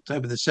knowledge of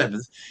October the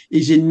 7th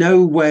is in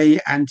no way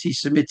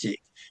anti-Semitic.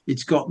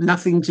 It's got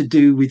nothing to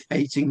do with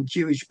hating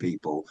Jewish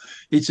people.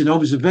 It's an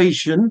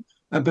observation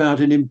about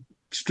an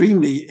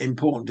extremely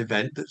important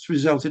event that's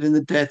resulted in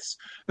the deaths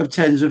of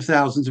tens of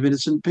thousands of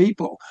innocent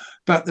people.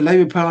 But the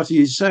Labour Party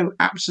is so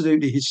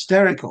absolutely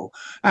hysterical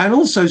and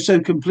also so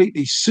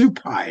completely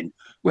supine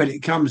when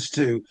it comes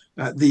to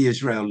the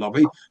Israel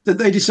lobby that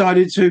they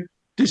decided to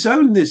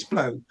disown this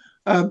bloke.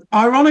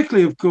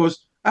 Ironically, of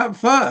course, at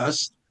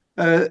first,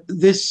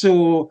 this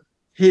saw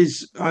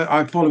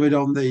I follow it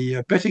on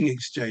the betting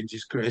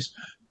exchanges, Chris,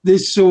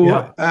 this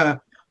saw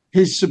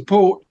his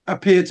support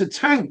appear to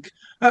tank.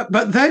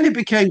 But then it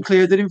became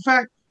clear that, in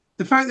fact,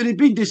 the fact that he'd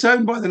been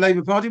disowned by the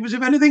Labour Party was,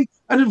 if anything,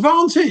 an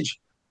advantage,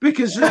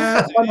 because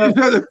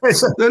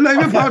the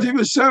Labour Party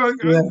was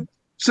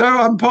so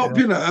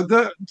unpopular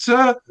that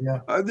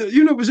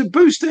it was a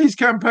boost to his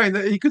campaign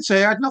that he could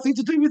say it had nothing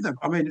to do with them.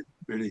 I mean,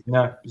 really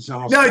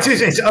bizarre. No, it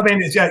is. I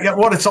mean,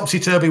 what a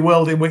topsy-turvy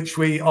world in which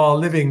we are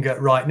living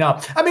right now.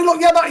 I mean,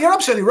 look, you're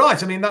absolutely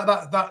right. I mean,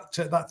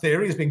 that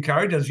theory has been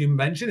carried, as you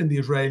mentioned, in the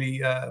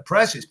Israeli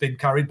press. It's been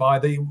carried by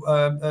the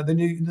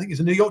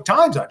New York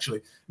Times,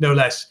 actually, no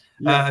less.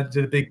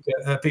 Did a big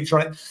feature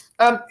on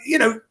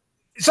it.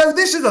 So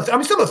this is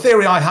still a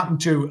theory I happen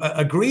to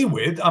agree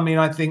with. I mean,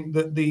 I think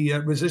that the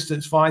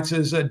resistance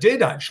fighters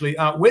did actually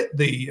outwit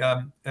the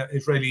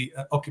Israeli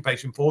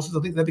occupation forces.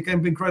 I think they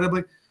became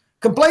incredibly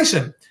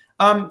complacent.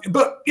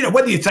 But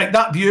whether you take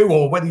that view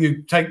or whether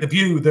you take the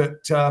view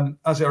that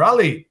Azhar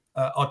Ali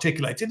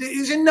articulated, it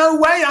is in no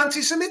way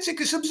anti-Semitic.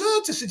 It's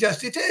absurd to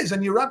suggest it is,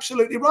 and you're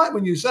absolutely right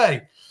when you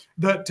say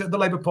that the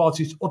Labour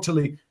Party is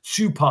utterly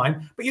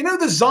supine. But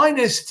the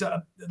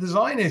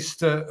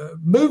Zionist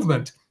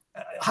movement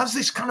has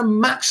this kind of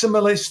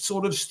maximalist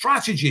sort of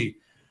strategy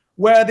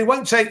where they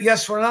won't take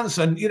yes for an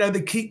answer, and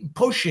they keep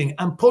pushing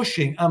and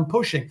pushing and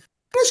pushing.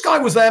 This guy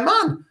was their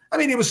man. I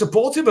mean, he was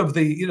supportive of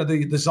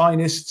the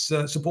Zionists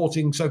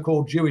supporting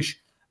so-called Jewish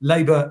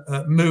Labour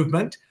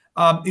movement.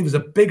 He was a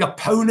big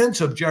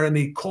opponent of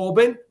Jeremy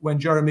Corbyn when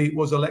Jeremy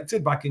was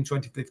elected back in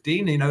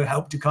 2015.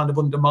 Helped to kind of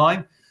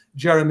undermine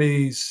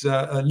Jeremy's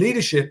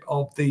leadership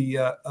of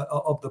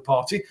the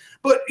party.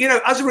 But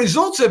as a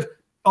result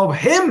of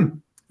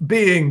him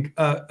being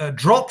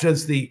dropped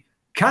as the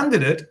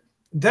candidate,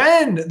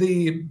 then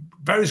the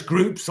various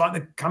groups like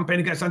the Campaign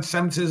Against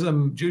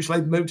Anti-Semitism, Jewish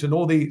Labour Movement, and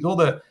all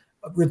the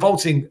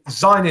revolting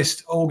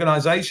Zionist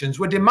organisations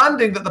were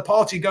demanding that the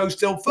party go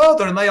still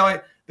further, and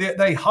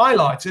they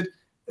highlighted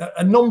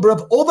a number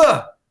of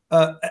other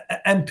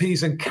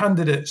MPs and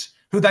candidates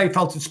who they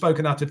felt had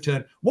spoken out of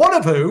turn. One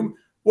of whom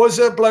was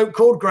a bloke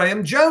called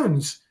Graham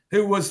Jones,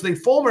 who was the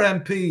former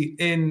MP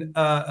in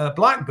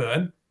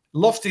Blackburn,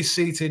 lost his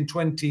seat in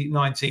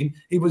 2019.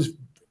 He was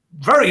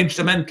very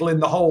instrumental in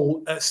the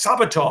whole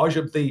sabotage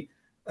of the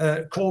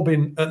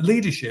Corbyn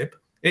leadership.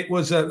 It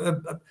was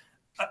a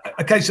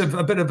case of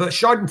a bit of a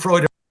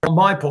schadenfreude on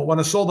my part when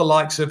I saw the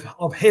likes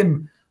of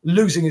him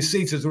losing his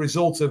seat as a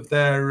result of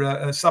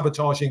their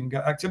sabotaging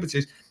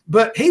activities.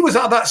 But he was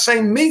at that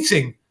same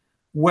meeting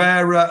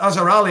where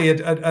Azhar Ali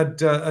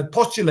had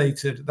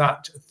postulated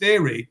that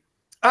theory,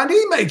 and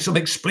he made some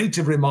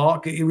expletive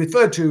remark. He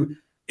referred to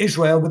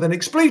Israel with an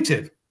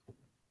expletive.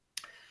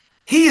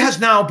 He has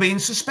now been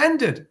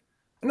suspended.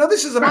 Now,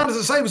 this is a man, as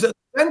I say, was at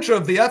the centre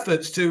of the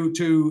efforts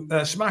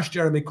to smash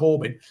Jeremy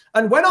Corbyn.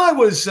 And when I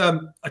was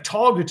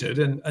targeted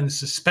and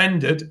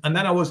suspended, and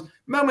then I was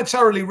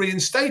momentarily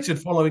reinstated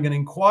following an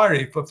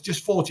inquiry for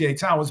just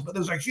 48 hours, but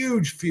there was a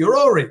huge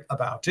furore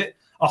about it.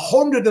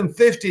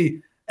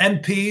 150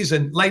 MPs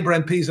and Labour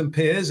MPs and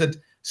peers had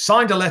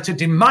signed a letter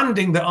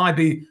demanding that I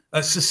be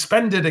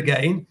suspended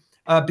again.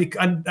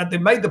 And they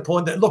made the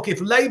point that, look,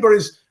 if Labour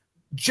is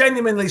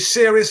genuinely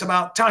serious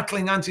about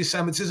tackling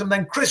anti-Semitism,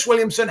 then Chris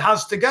Williamson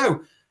has to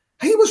go.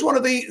 He was one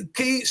of the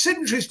key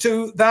signatories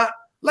to that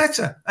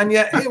letter. And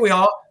yet here we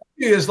are, a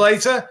few years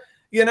later,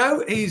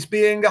 he's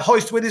being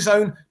hoisted with his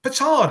own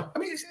petard. I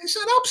mean, it's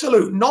an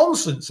absolute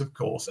nonsense, of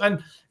course.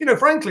 And,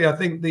 frankly, I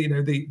think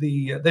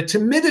the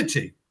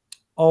timidity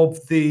of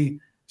the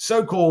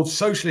so-called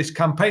socialist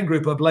campaign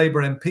group of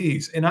Labour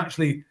MPs in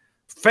actually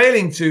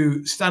failing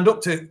to stand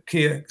up to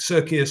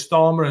Sir Keir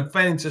Starmer and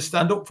failing to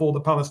stand up for the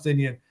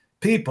Palestinian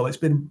people, it's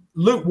been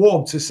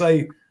lukewarm to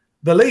say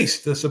the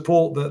least, the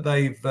support that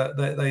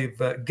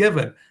they've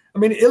given. I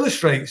mean, it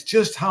illustrates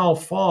just how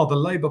far the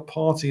Labour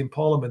Party in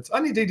Parliament,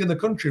 and indeed in the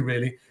country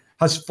really,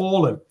 has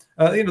fallen.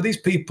 These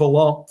people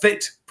aren't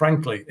fit,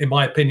 frankly, in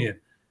my opinion,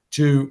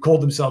 to call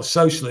themselves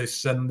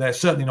socialists, and they're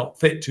certainly not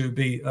fit to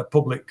be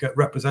public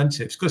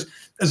representatives. Because,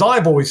 as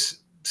I've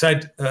always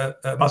said,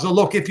 Basil,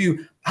 look, if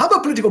you have a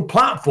political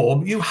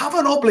platform, you have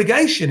an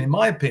obligation, in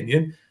my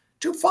opinion,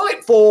 to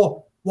fight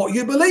for what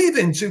you believe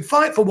in, to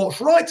fight for what's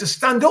right, to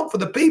stand up for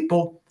the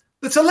people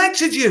that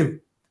elected you.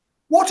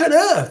 What on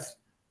earth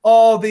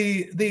are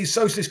the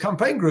Socialist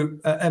Campaign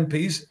Group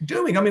MPs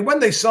doing? I mean, when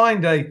they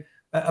signed a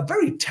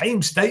very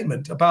tame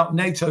statement about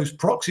NATO's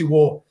proxy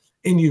war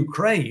in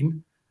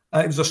Ukraine,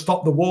 it was a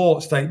stop the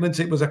war statement.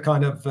 It was a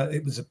kind of,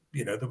 they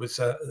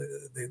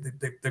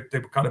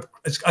were kind of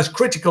as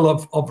critical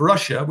of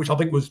Russia, which I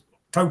think was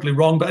totally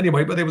wrong. But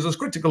anyway, they was as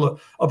critical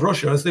of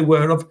Russia as they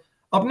were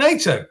of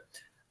NATO.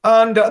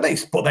 And they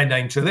put their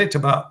name to it,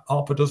 about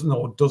half a dozen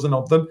or a dozen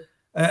of them.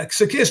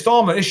 Sir Keir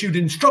Starmer issued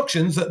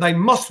instructions that they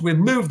must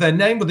remove their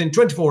name within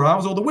 24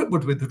 hours or the whip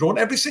would be withdrawn.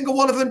 Every single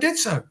one of them did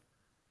so.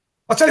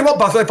 I'll tell you what,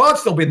 Basil, if I'd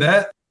still been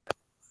there,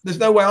 there's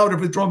no way I would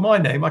have withdrawn my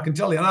name, I can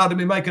tell you. And I'd have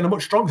been making a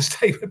much stronger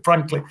statement,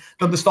 frankly,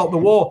 than the Stop the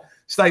War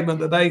statement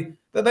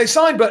that they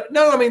signed. But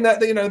no, I mean,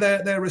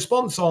 their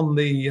response on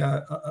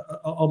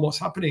what's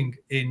happening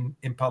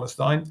in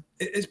Palestine,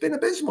 it's been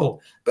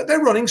abysmal. But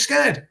they're running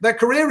scared. They're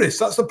careerists.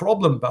 That's the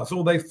problem,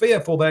 Basil. They fear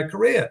for their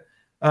career.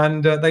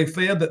 And they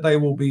fear that they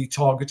will be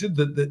targeted,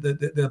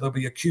 that they'll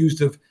be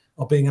accused of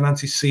being an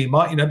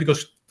anti-Semite,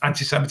 because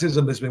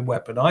anti-Semitism has been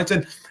weaponized.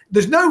 And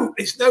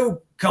it's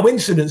no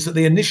coincidence that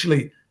they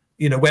initially,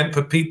 went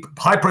for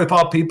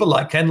high-profile people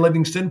like Ken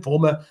Livingstone,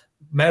 former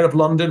Mayor of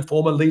London,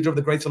 former leader of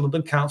the Greater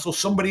London Council,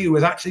 somebody who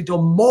has actually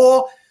done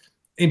more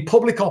in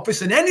public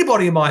office than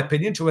anybody, in my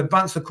opinion, to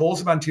advance the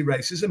cause of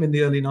anti-racism in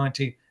the early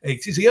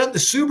 1980s. He earned the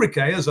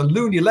sobriquet as a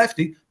loony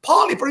lefty,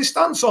 partly for his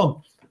stance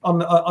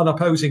on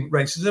opposing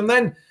racism.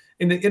 Then,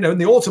 in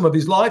the autumn of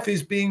his life,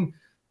 he's being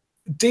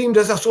deemed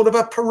as a sort of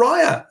a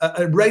pariah,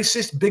 a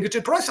racist,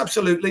 bigoted pariah. It's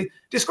absolutely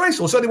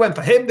disgraceful. So they went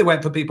for him. They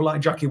went for people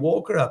like Jackie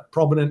Walker, a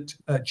prominent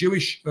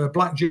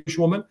black Jewish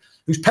woman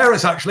whose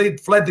parents actually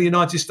fled the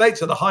United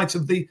States at the height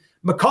of the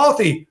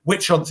McCarthy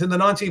witch hunt in the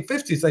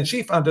 1950s. Then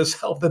she found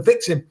herself the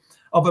victim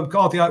of a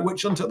McCarthyite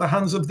witch hunt at the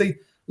hands of the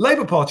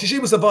Labour Party. She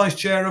was the vice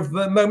chair of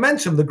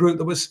Momentum, the group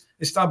that was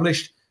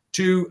established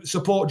to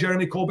support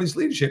Jeremy Corbyn's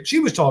leadership. She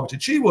was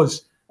targeted. She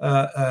was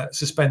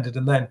suspended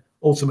and then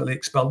ultimately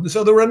expelled. And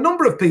so there were a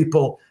number of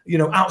people,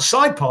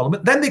 outside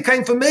Parliament. Then they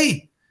came for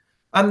me.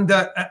 And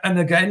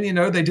again,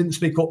 they didn't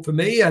speak up for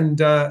me.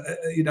 And,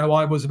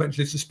 I was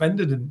eventually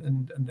suspended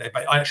and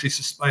I actually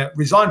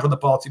resigned from the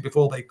party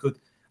before they could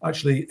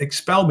actually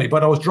expel me.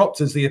 But I was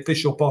dropped as the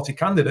official party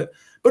candidate.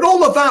 But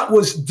all of that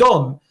was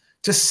done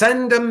to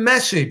send a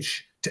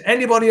message to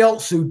anybody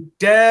else who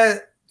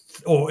dare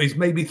or is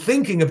maybe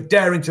thinking of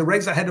daring to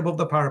raise their head above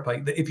the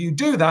parapet, that if you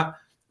do that,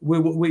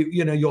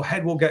 your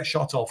head will get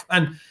shot off.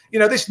 And,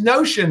 this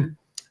notion,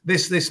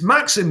 this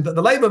maxim that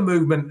the Labour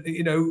movement,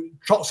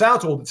 trots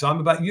out all the time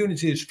about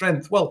unity is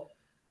strength. Well,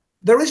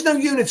 there is no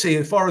unity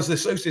as far as the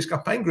Socialist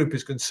Campaign Group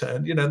is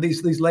concerned.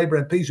 These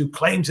Labour MPs who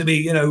claim to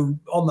be,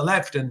 on the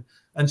left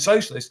and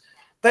socialist,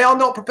 they are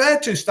not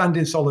prepared to stand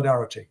in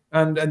solidarity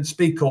and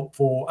speak up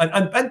for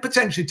and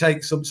potentially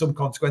take some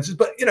consequences.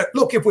 But,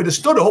 look, if we'd have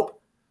stood up,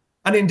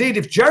 and indeed,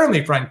 if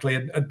Jeremy,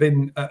 frankly, had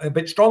been a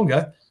bit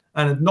stronger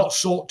and had not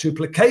sought to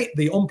placate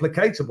the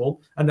unplacatable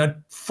and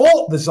had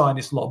fought the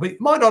Zionist lobby,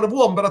 might not have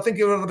won, but I think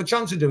he would have a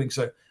chance of doing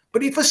so.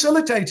 But he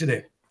facilitated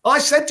it. I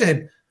said to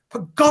him,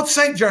 for God's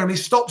sake, Jeremy,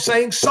 stop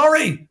saying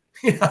sorry.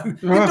 You've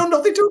done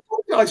nothing to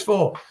apologise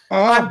for.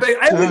 And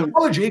every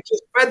apology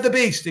just fed the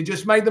beast. It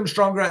just made them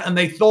stronger. And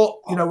they thought,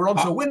 we're on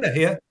to a winner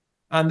here.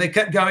 And they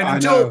kept going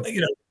until,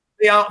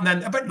 out, and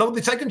then, but no,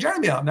 they've taken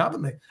Jeremy out now,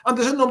 haven't they? And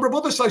there's a number of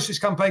other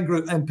Socialist Campaign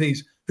Group MPs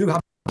who have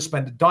been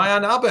suspended.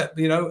 Diane Abbott,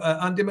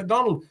 Andy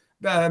MacDonald,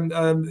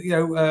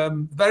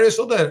 Various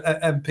other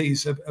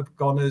MPs have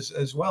gone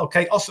as well.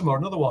 Kate Ossmer,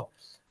 another one,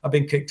 have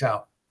been kicked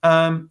out.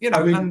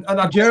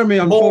 Jeremy,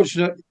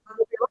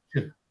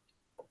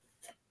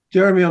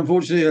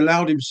 unfortunately,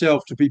 allowed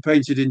himself to be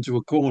painted into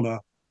a corner.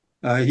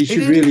 He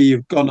should really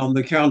have gone on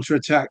the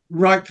counter-attack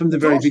right from the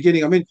very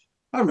beginning. I mean,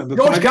 I remember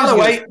George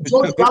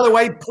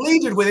Galloway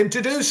pleaded with him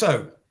to do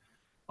so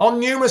on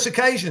numerous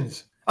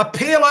occasions.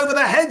 Appeal over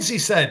the heads, he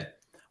said,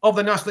 of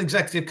the National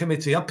Executive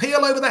Committee.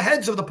 Appeal over the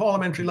heads of the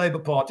Parliamentary Labour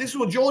Party. This is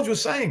what George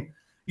was saying,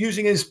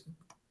 using his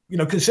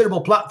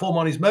considerable platform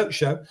on his motor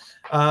show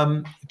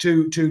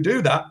to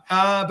do that.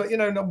 But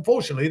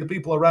unfortunately, the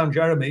people around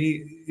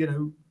Jeremy,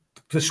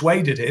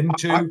 persuaded him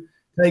to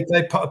take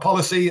a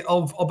policy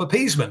of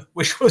appeasement,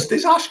 which was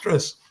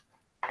disastrous.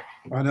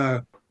 I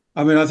know.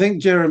 I mean, I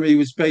think Jeremy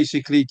was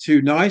basically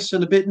too nice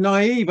and a bit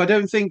naive. I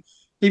don't think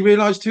he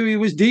realised who he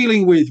was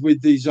dealing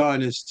with these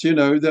Zionists,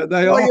 that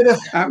they are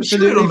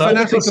absolutely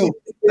fanatical.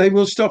 They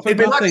will stop at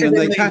nothing, and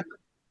they can't.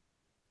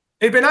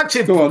 He'd been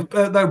active, though,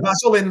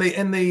 Basil, in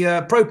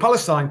the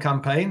pro-Palestine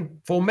campaign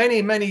for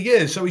many, many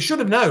years. So he should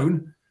have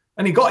known,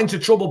 and he got into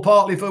trouble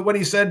partly for when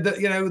he said that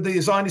the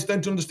Zionists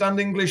don't understand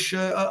English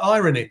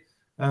irony,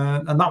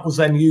 and that was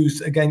then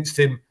used against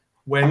him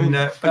when.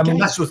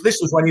 This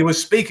was when he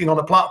was speaking on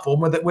a platform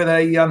with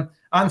a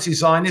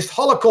anti-Zionist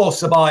Holocaust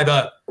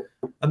survivor,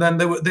 and then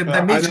the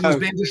meeting was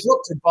being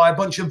disrupted by a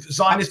bunch of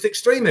Zionist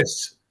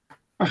extremists.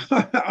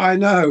 I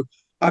know.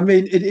 I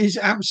mean, it is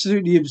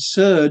absolutely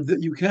absurd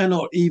that you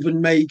cannot even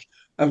make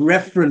a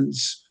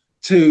reference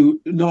to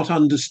not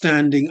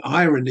understanding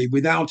irony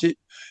without it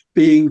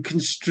being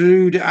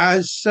construed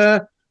as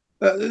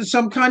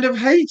some kind of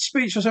hate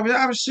speech or something.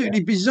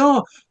 Absolutely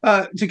bizarre.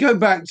 To go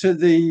back to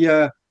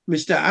the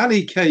Mr.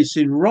 Ali case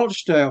in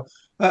Rochdale,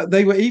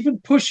 they were even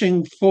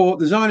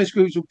the Zionist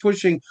groups were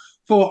pushing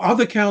for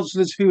other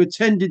councillors who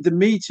attended the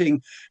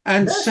meeting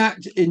and sat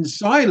in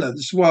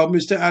silence while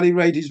Mr. Ali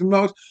made his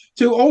remarks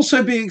to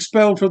also be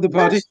expelled from the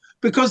party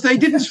because they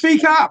didn't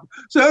speak up.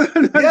 So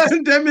they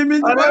condemn him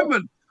in the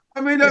moment.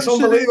 I mean, it's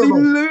absolutely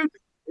lunatic.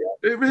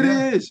 It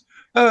really is.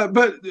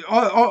 But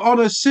on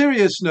a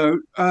serious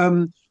note,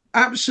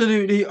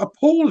 absolutely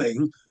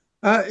appalling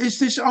is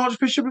this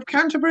Archbishop of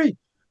Canterbury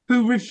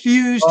who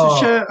refused to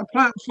share a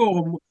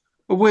platform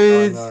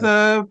with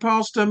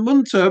Pastor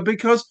Munter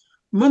because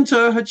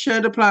Munter had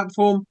shared a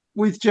platform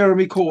with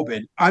Jeremy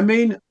Corbyn. I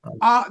mean,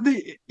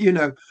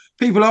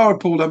 people are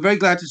appalled. I'm very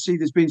glad to see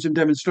there's been some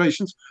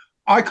demonstrations.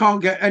 I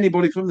can't get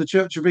anybody from the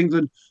Church of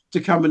England to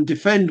come and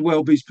defend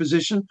Welby's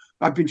position.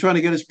 I've been trying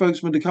to get a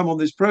spokesman to come on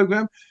this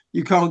programme.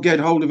 You can't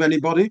get hold of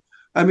anybody.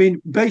 I mean,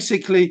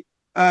 basically,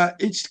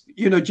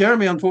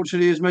 Jeremy,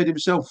 unfortunately, has made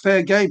himself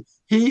fair game.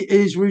 He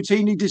is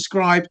routinely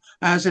described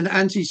as an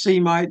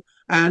anti-Semite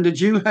and a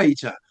Jew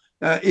hater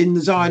in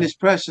the Zionist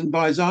press and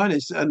by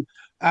Zionists. And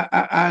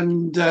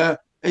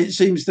it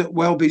seems that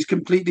Welby's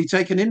completely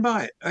taken in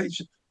by it.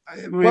 It's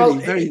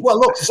really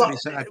look,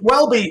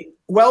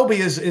 Welby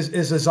is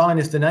a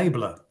Zionist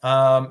enabler.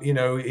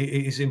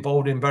 He's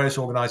involved in various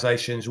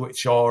organisations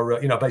which are,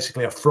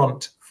 basically a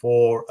front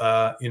for,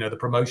 the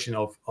promotion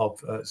of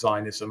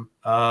Zionism.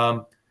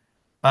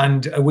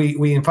 And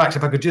we, in fact,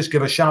 if I could just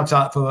give a shout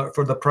out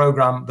for the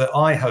programme that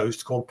I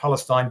host called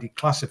Palestine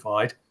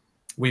Declassified,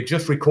 we've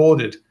just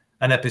recorded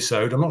an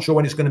episode. I'm not sure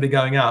when it's going to be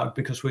going out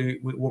because we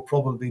will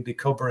probably be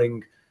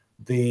covering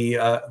the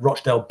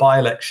Rochdale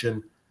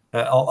by-election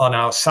on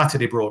our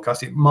Saturday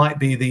broadcast. It might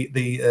be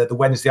the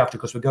Wednesday after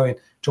because we're going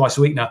twice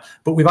a week now.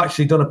 But we've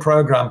actually done a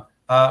programme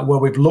where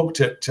we've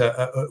looked at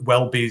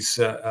Welby's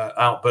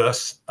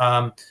outbursts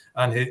and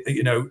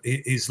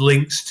his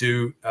links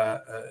to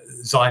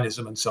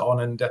Zionism and so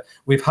on. And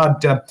we've had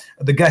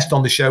the guest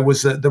on the show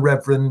was the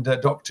Reverend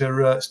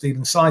Dr.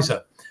 Stephen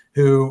Sizer,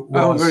 who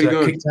was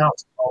kicked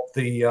out of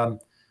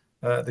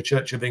the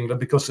Church of England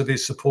because of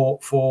his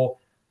support for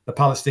the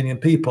Palestinian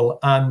people.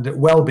 And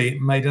Welby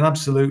made an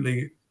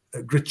absolutely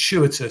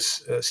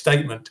gratuitous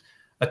statement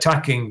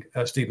attacking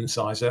Stephen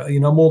Sizer, a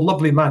more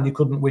lovely man you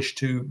couldn't wish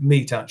to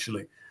meet,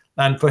 actually.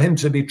 And for him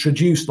to be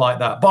traduced like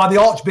that by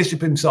the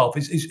Archbishop himself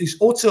is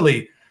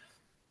utterly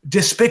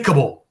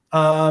despicable.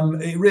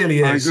 It really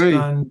is. I agree.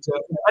 And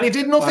he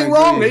did nothing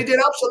wrong. He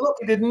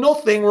did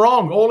nothing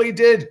wrong. All he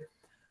did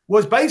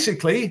was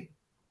basically,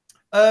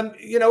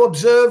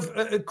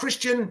 observe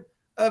Christian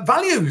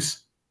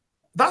values.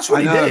 That's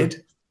what he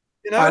did.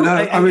 I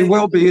know. I mean,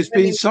 Welby has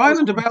been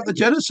silent about the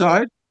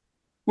genocide.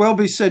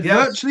 Welby said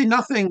virtually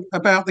nothing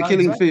about the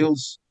killing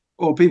fields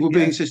or people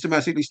being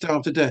systematically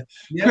starved to death.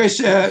 Chris,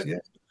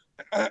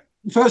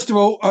 first of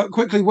all,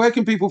 quickly, where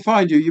can people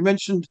find you? You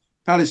mentioned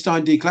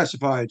Palestine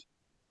Declassified.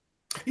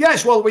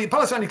 Yes, well,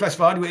 Palestine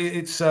Declassified,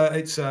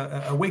 it's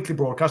a weekly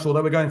broadcast,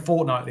 although we're going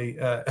fortnightly.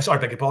 Sorry,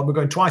 beg your pardon. We're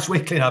going twice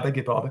weekly now. Beg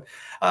your pardon.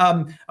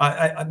 I'm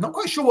not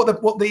quite sure what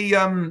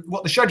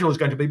the schedule is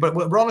going to be, but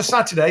we're on a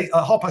Saturday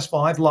at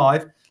 5:30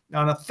 live,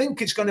 and I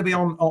think it's going to be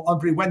on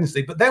every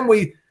Wednesday. But then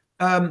we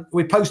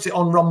We post it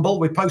on Rumble.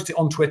 We post it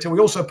on Twitter. We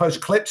also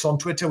post clips on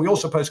Twitter. We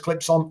also post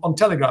clips on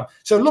Telegram.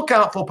 So look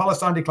out for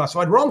Palestine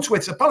Declassified. We're on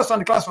Twitter.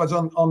 Palestine Declassified is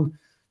on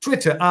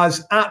Twitter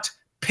as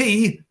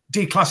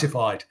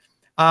 @PDeclassified.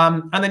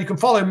 And then you can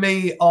follow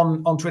me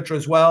on Twitter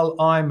as well.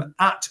 I'm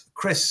at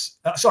Chris,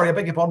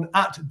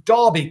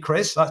 @Derby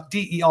Chris, that's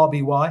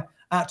DERBY,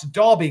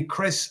 @Derby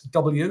Chris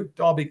W,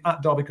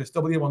 Derby Chris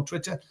W on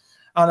Twitter.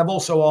 And I'm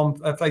also on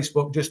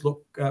Facebook. Just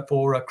look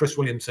for Chris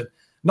Williamson.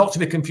 Not to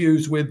be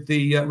confused with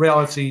the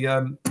reality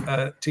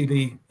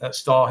TV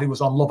star who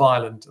was on Love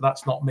Island.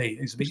 That's not me.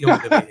 He's a bit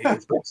younger than me.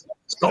 It's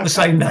not the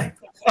same name.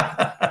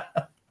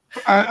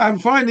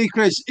 And finally,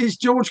 Chris, is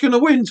George going to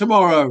win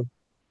tomorrow?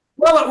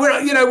 Well,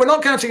 we're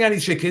not counting any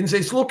chickens.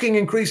 It's looking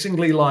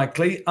increasingly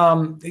likely.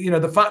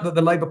 The fact that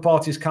the Labour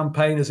Party's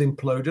campaign has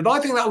imploded, I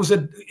think that was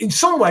in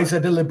some ways a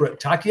deliberate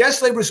attack. Yes,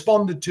 they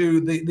responded to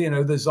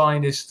the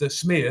Zionist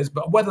smears,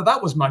 but whether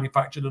that was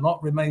manufactured or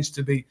not remains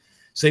to be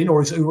seen,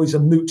 or is a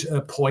moot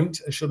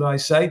point, should I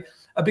say?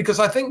 Because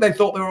I think they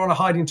thought they were on a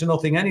hiding to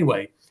nothing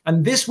anyway,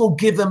 and this will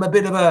give them a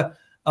bit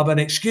of an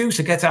excuse,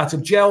 to get out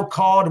of jail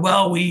card.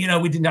 Well, we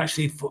didn't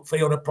actually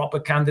field a proper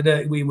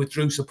candidate. We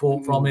withdrew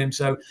support from him.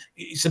 So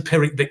it's a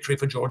Pyrrhic victory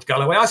for George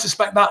Galloway. I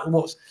suspect that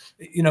was,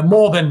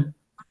 more than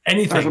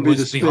anything,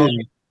 was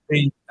behind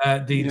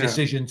the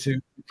decision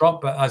to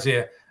drop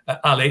Azir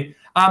Ali.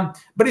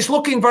 But it's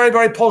looking very,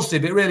 very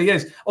positive. It really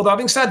is. Although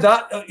having said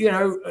that,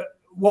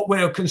 what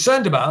we're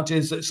concerned about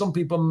is that some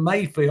people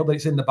may feel that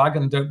it's in the bag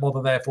and don't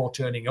bother therefore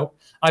turning up.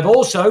 I've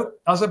also,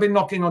 as I've been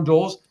knocking on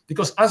doors,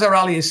 because Azir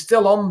Ali is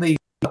still on the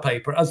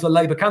paper as the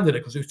Labour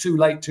candidate, because it was too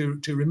late to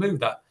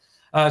remove that.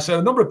 So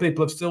a number of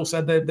people have still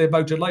said they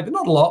voted Labour.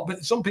 Not a lot,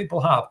 but some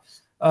people have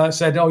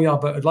said, oh yeah, I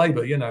voted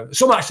Labour.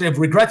 Some actually have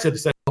regretted,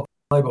 said, oh,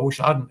 Labour, I wish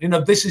I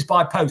hadn't. This is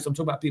by post. I'm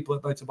talking about people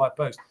that voted by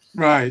post.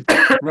 Right,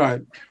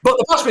 right. But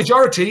the vast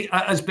majority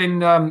has been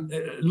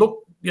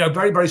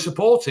very, very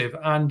supportive,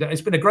 and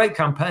it's been a great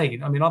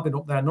campaign. I mean, I've been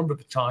up there a number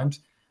of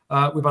times.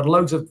 We've had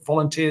loads of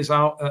volunteers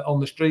out on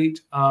the street.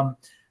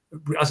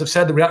 As I've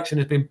said, the reaction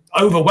has been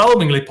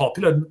overwhelmingly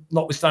popular,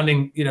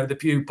 notwithstanding, the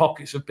few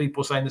pockets of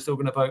people saying they're still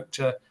going to vote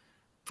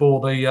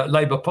for the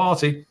Labour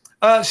Party.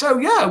 So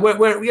yeah, we're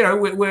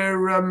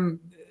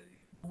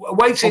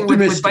waiting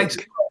with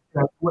basic.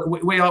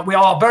 We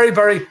are very,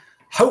 very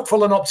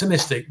hopeful and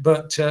optimistic,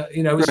 but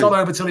it's not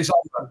over till it's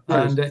over.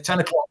 And at 10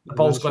 o'clock, the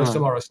polls close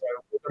tomorrow, so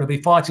we're going to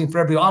be fighting for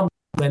everyone.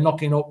 They're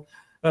knocking up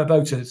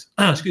voters,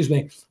 on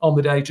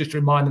the day, just to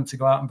remind them to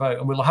go out and vote.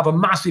 And we'll have a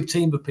massive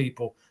team of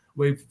people.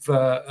 We've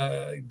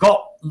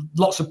got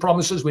lots of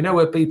promises. We know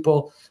where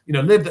people,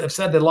 live that have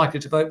said they're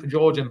likely to vote for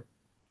George, and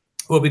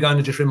we'll be going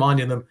to just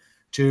reminding them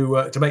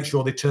to make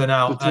sure they turn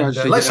out. And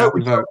let's hope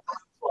we vote,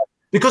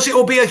 because it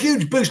will be a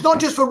huge boost,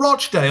 not just for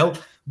Rochdale.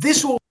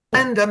 This will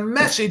send a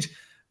message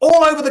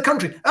all over the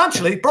country,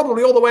 actually,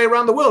 probably all the way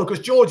around the world,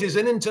 because George is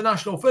an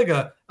international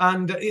figure,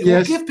 and it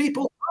will give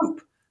people hope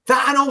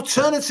that an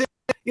alternative,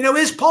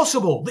 is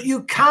possible, that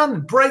you can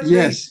break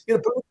the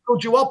political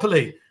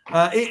duopoly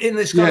in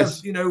this kind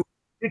of,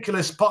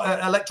 ridiculous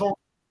electoral.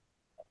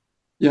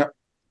 Yeah.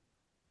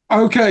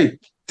 Okay.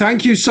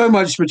 Thank you so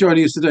much for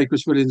joining us today,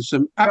 Chris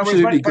Williamson.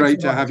 Absolutely great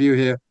to have you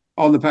here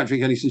on the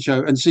Patrick Henningsen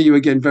Show, and see you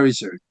again very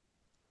soon.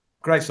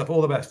 Great stuff.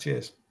 All the best.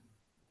 Cheers.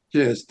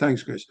 Cheers.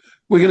 Thanks, Chris.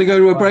 We're going to go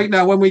to a break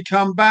now. When we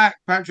come back,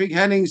 Patrick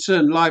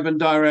Henningsen, live and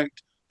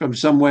direct from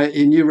somewhere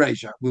in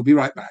Eurasia. We'll be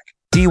right back.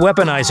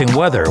 De-weaponizing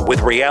weather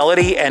with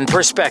reality and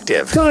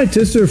perspective.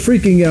 Scientists are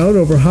freaking out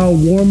over how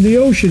warm the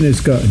ocean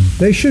has gotten.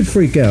 They should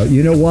freak out.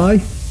 You know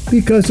why?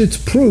 Because it's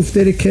proof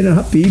that it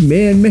cannot be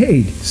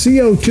man-made.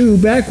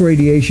 CO2 back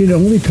radiation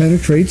only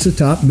penetrates the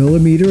top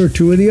millimeter or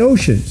two of the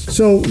oceans.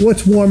 So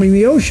what's warming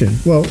the ocean?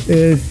 Well,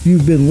 if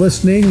you've been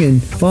listening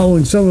and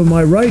following some of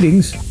my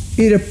writings,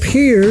 it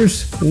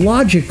appears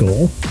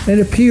logical and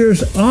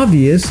appears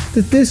obvious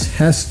that this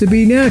has to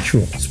be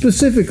natural,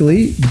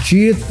 specifically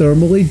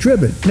geothermally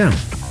driven. Now,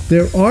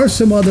 there are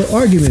some other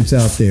arguments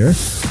out there.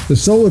 The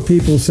solar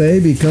people say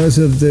because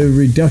of the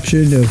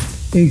reduction of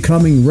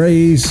incoming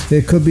rays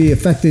that could be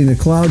affecting the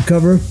cloud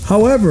cover.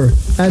 However,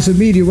 as a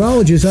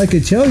meteorologist, I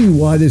could tell you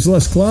why there's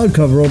less cloud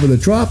cover over the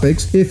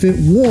tropics. If it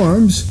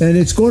warms, and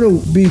it's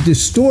going to be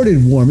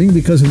distorted warming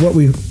because of what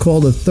we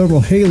call the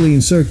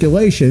thermohaline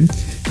circulation,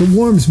 if it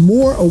warms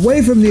more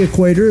away from the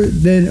equator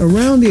than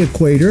around the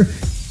equator,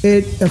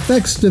 it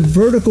affects the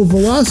vertical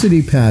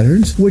velocity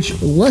patterns,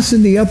 which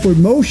lessen the upward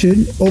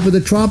motion over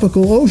the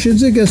tropical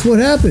oceans, and guess what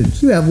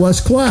happens? You have less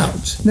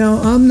clouds. Now,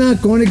 I'm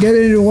not going to get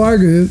into an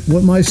argument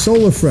with my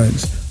solar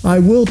friends. I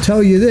will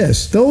tell you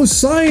this. Those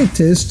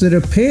scientists that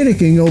are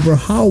panicking over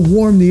how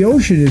warm the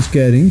ocean is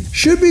getting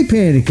should be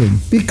panicking,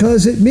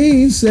 because it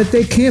means that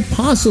they can't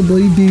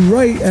possibly be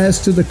right as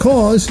to the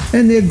cause,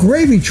 and their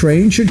gravy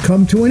train should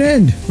come to an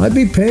end. I'd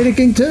be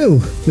panicking too.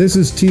 This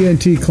is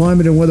TNT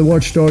Climate and Weather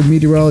Watchdog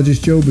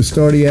meteorologist Joe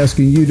Bastardi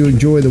asking you to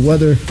enjoy the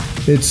weather.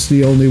 It's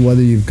the only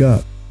weather you've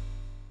got.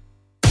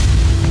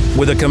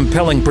 With a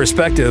compelling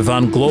perspective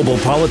on global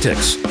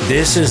politics,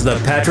 this is the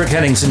Patrick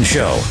Henningsen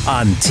Show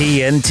on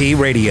TNT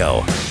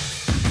Radio.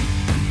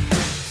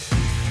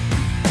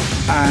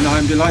 And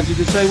I'm delighted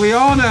to say we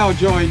are now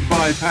joined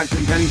by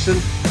Patrick Henningsen,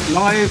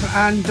 live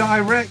and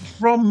direct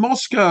from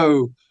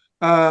Moscow.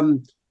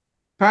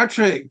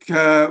 Patrick,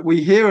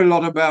 we hear a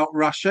lot about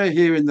Russia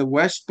here in the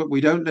West, but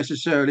we don't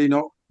necessarily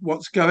know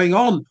what's going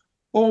on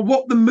or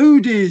what the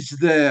mood is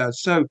there.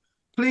 So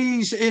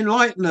please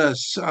enlighten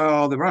us.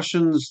 Are the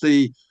Russians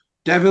the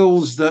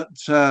devils that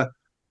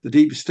the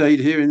deep state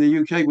here in the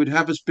UK would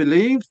have us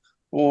believe,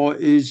 or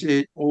is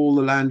it all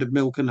the land of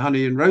milk and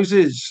honey and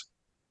roses?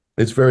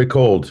 It's very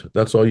cold.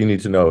 That's all you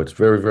need to know. It's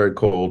very, very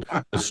cold.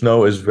 The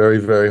snow is very,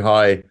 very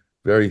high,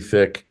 very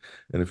thick.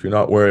 And if you're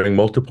not wearing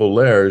multiple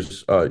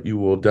layers, you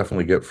will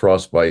definitely get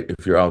frostbite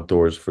if you're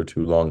outdoors for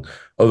too long.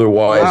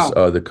 Otherwise,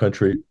 wow. The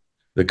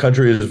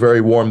country is very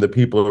warm. The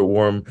people are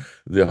warm.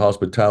 The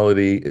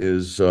hospitality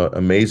is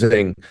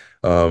amazing.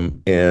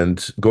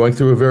 And going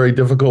through a very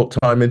difficult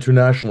time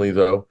internationally,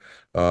 though.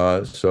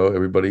 So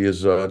everybody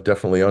is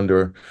definitely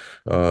under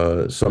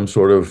some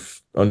sort of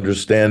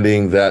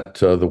understanding that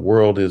the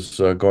world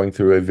is going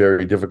through a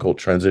very difficult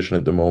transition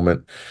at the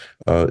moment.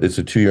 It's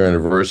a 2-year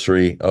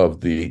anniversary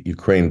of the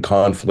Ukraine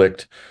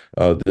conflict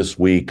this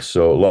week,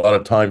 so a lot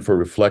of time for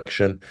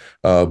reflection,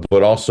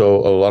 but also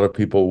a lot of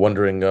people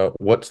wondering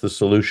what's the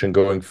solution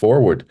going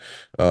forward.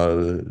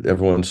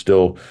 Everyone's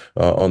still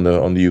on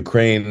the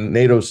Ukraine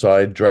NATO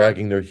side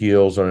dragging their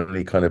heels on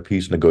any kind of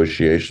peace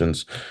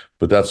negotiations,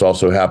 but that's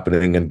also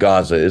happening in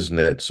Gaza, isn't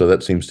it? So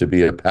that seems to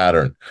be a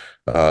pattern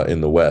in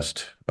the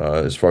West,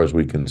 as far as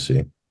we can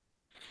see.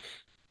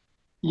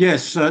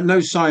 Yes, no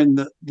sign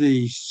that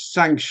the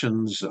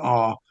sanctions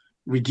are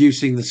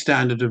reducing the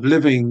standard of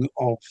living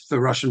of the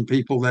Russian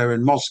people there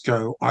in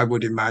Moscow, I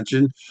would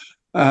imagine.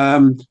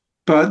 But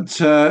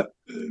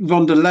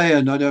von der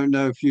Leyen, I don't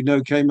know if you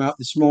know, came out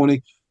this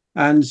morning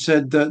and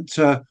said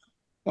that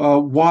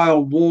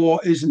while war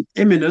isn't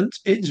imminent,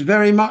 it's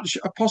very much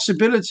a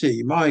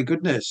possibility. My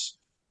goodness.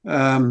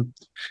 And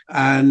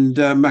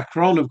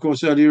Macron, of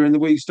course, earlier in the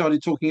week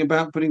started talking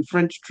about putting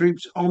French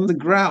troops on the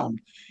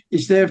ground.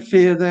 Is there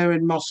fear there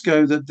in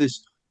Moscow that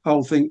this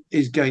whole thing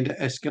is going to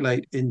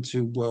escalate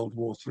into World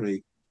War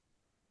III?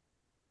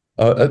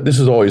 This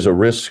is always a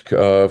risk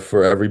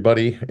for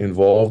everybody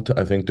involved.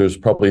 I think there's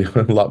probably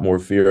a lot more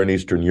fear in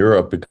Eastern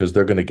Europe because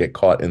they're going to get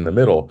caught in the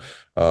middle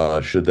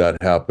should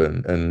that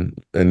happen,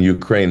 and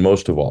Ukraine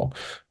most of all.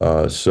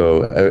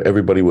 So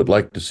everybody would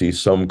like to see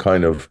some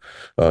kind of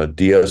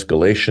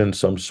de-escalation,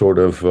 some sort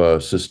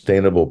of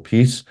sustainable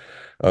peace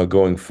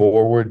going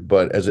forward.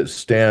 But as it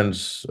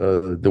stands,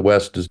 the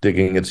West is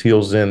digging its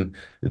heels in.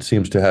 It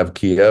seems to have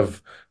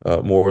Kiev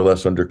more or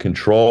less under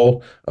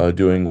control,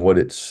 doing what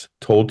it's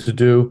told to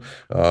do.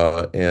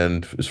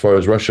 And as far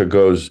as Russia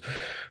goes,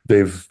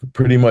 they've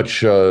pretty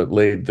much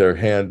laid their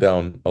hand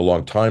down a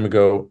long time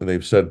ago.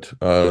 They've said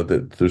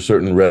that there's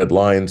certain red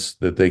lines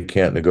that they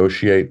can't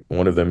negotiate.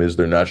 One of them is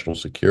their national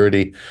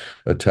security,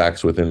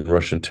 attacks within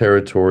Russian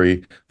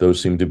territory.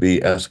 Those seem to be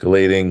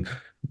escalating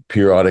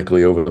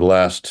periodically over the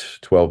last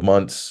 12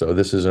 months. So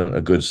this isn't a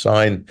good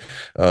sign.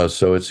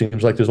 So it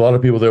seems like there's a lot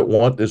of people that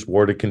want this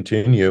war to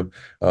continue.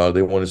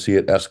 They want to see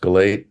it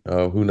escalate.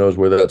 Who knows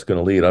where that's going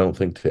to lead? I don't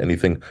think to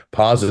anything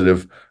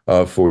positive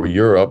for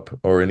Europe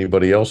or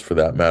anybody else for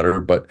that matter.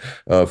 But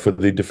for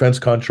the defense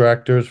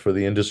contractors, for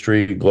the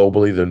industry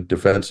globally, the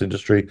defense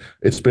industry,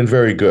 it's been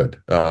very good.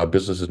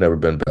 Business has never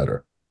been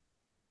better.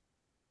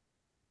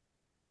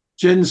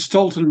 Jens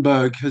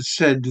Stoltenberg has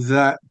said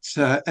that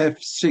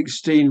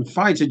F-16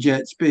 fighter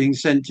jets being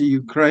sent to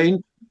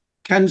Ukraine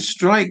can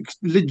strike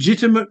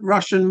legitimate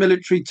Russian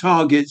military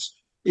targets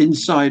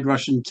inside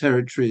Russian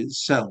territory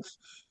itself.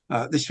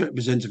 This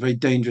represents a very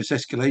dangerous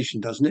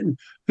escalation, doesn't it? And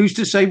who's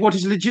to say what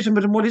is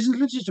legitimate and what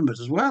isn't legitimate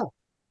as well?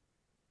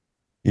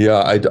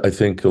 Yeah, I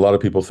think a lot of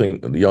people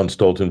think Jens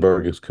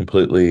Stoltenberg has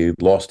completely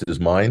lost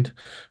his mind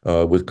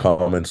with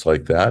comments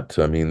like that.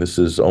 I mean, this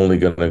is only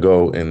going to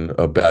go in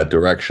a bad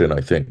direction, I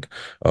think,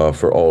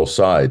 for all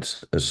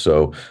sides.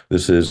 So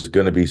this is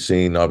going to be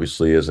seen,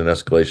 obviously, as an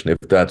escalation, if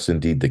that's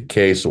indeed the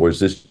case, or is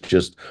this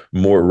just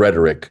more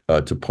rhetoric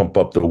to pump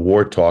up the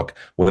war talk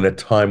when a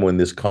time when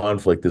this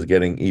conflict is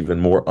getting even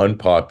more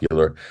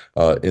unpopular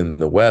in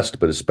the West,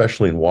 but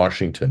especially in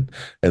Washington.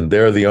 And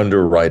they're the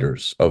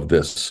underwriters of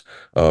this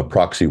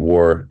proxy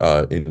war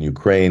in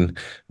Ukraine.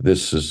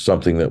 This is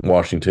something that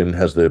Washington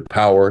has the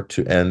power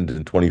to end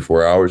in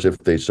 24 hours if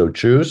they so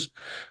choose,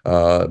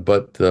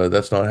 but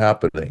that's not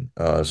happening.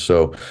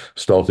 So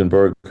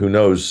Stoltenberg, who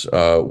knows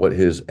what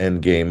his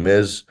end game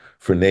is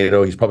for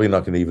NATO? He's probably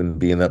not going to even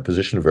be in that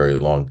position very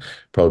long,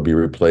 probably be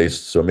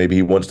replaced. So maybe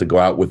he wants to go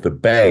out with a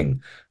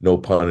bang, no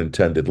pun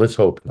intended. Let's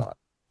hope not.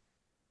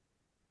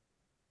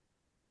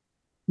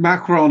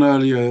 Macron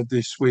earlier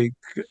this week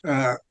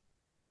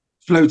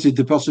floated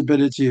the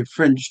possibility of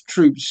French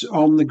troops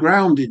on the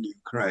ground in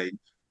Ukraine.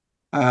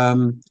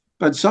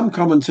 But some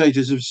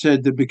commentators have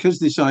said that because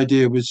this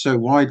idea was so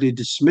widely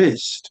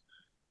dismissed,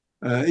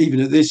 even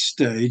at this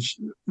stage,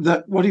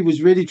 that what he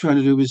was really trying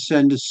to do was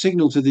send a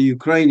signal to the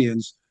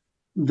Ukrainians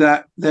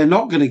that they're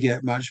not going to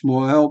get much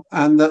more help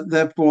and that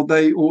therefore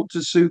they ought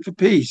to sue for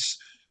peace.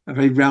 a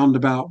very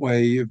roundabout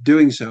way of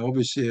doing so,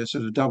 obviously a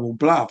sort of double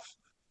bluff.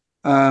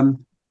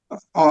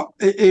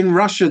 In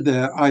Russia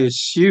there, I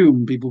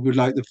assume people would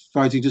like the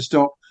fighting to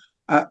stop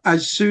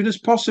as soon as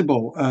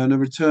possible and a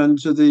return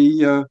to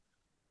the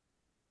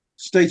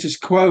status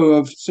quo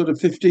of sort of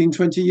 15,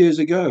 20 years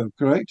ago,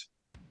 correct?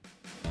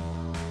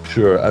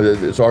 Sure.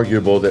 It's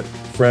arguable that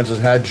France has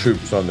had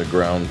troops on the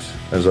ground,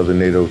 as other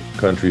NATO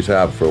countries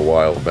have for a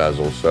while,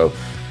 Basil. So,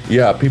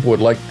 yeah, people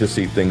would like to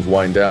see things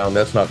wind down.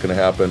 That's not going to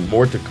happen.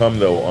 More to come,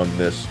 though, on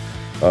this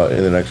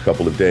in the next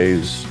couple of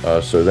days.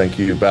 So thank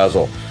you,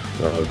 Basil.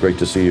 Great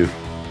to see you.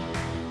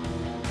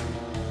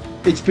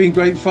 It's been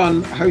great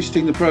fun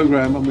hosting the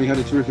program, and we had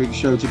a terrific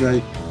show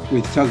today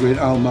with Tugrid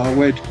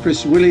Al-Mawed,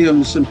 Chris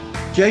Williamson,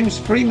 James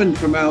Freeman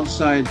from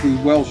outside the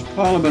Welsh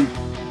Parliament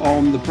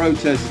on the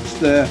protests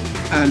there,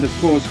 and of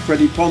course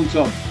Freddie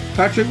Ponton.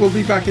 Patrick will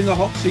be back in the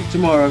hot seat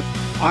tomorrow.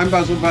 I'm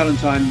Basil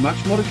Valentine.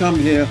 Much more to come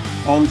here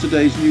on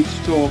today's News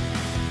Talk.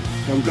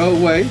 Don't go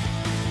away.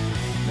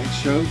 Next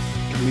show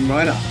coming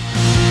right up.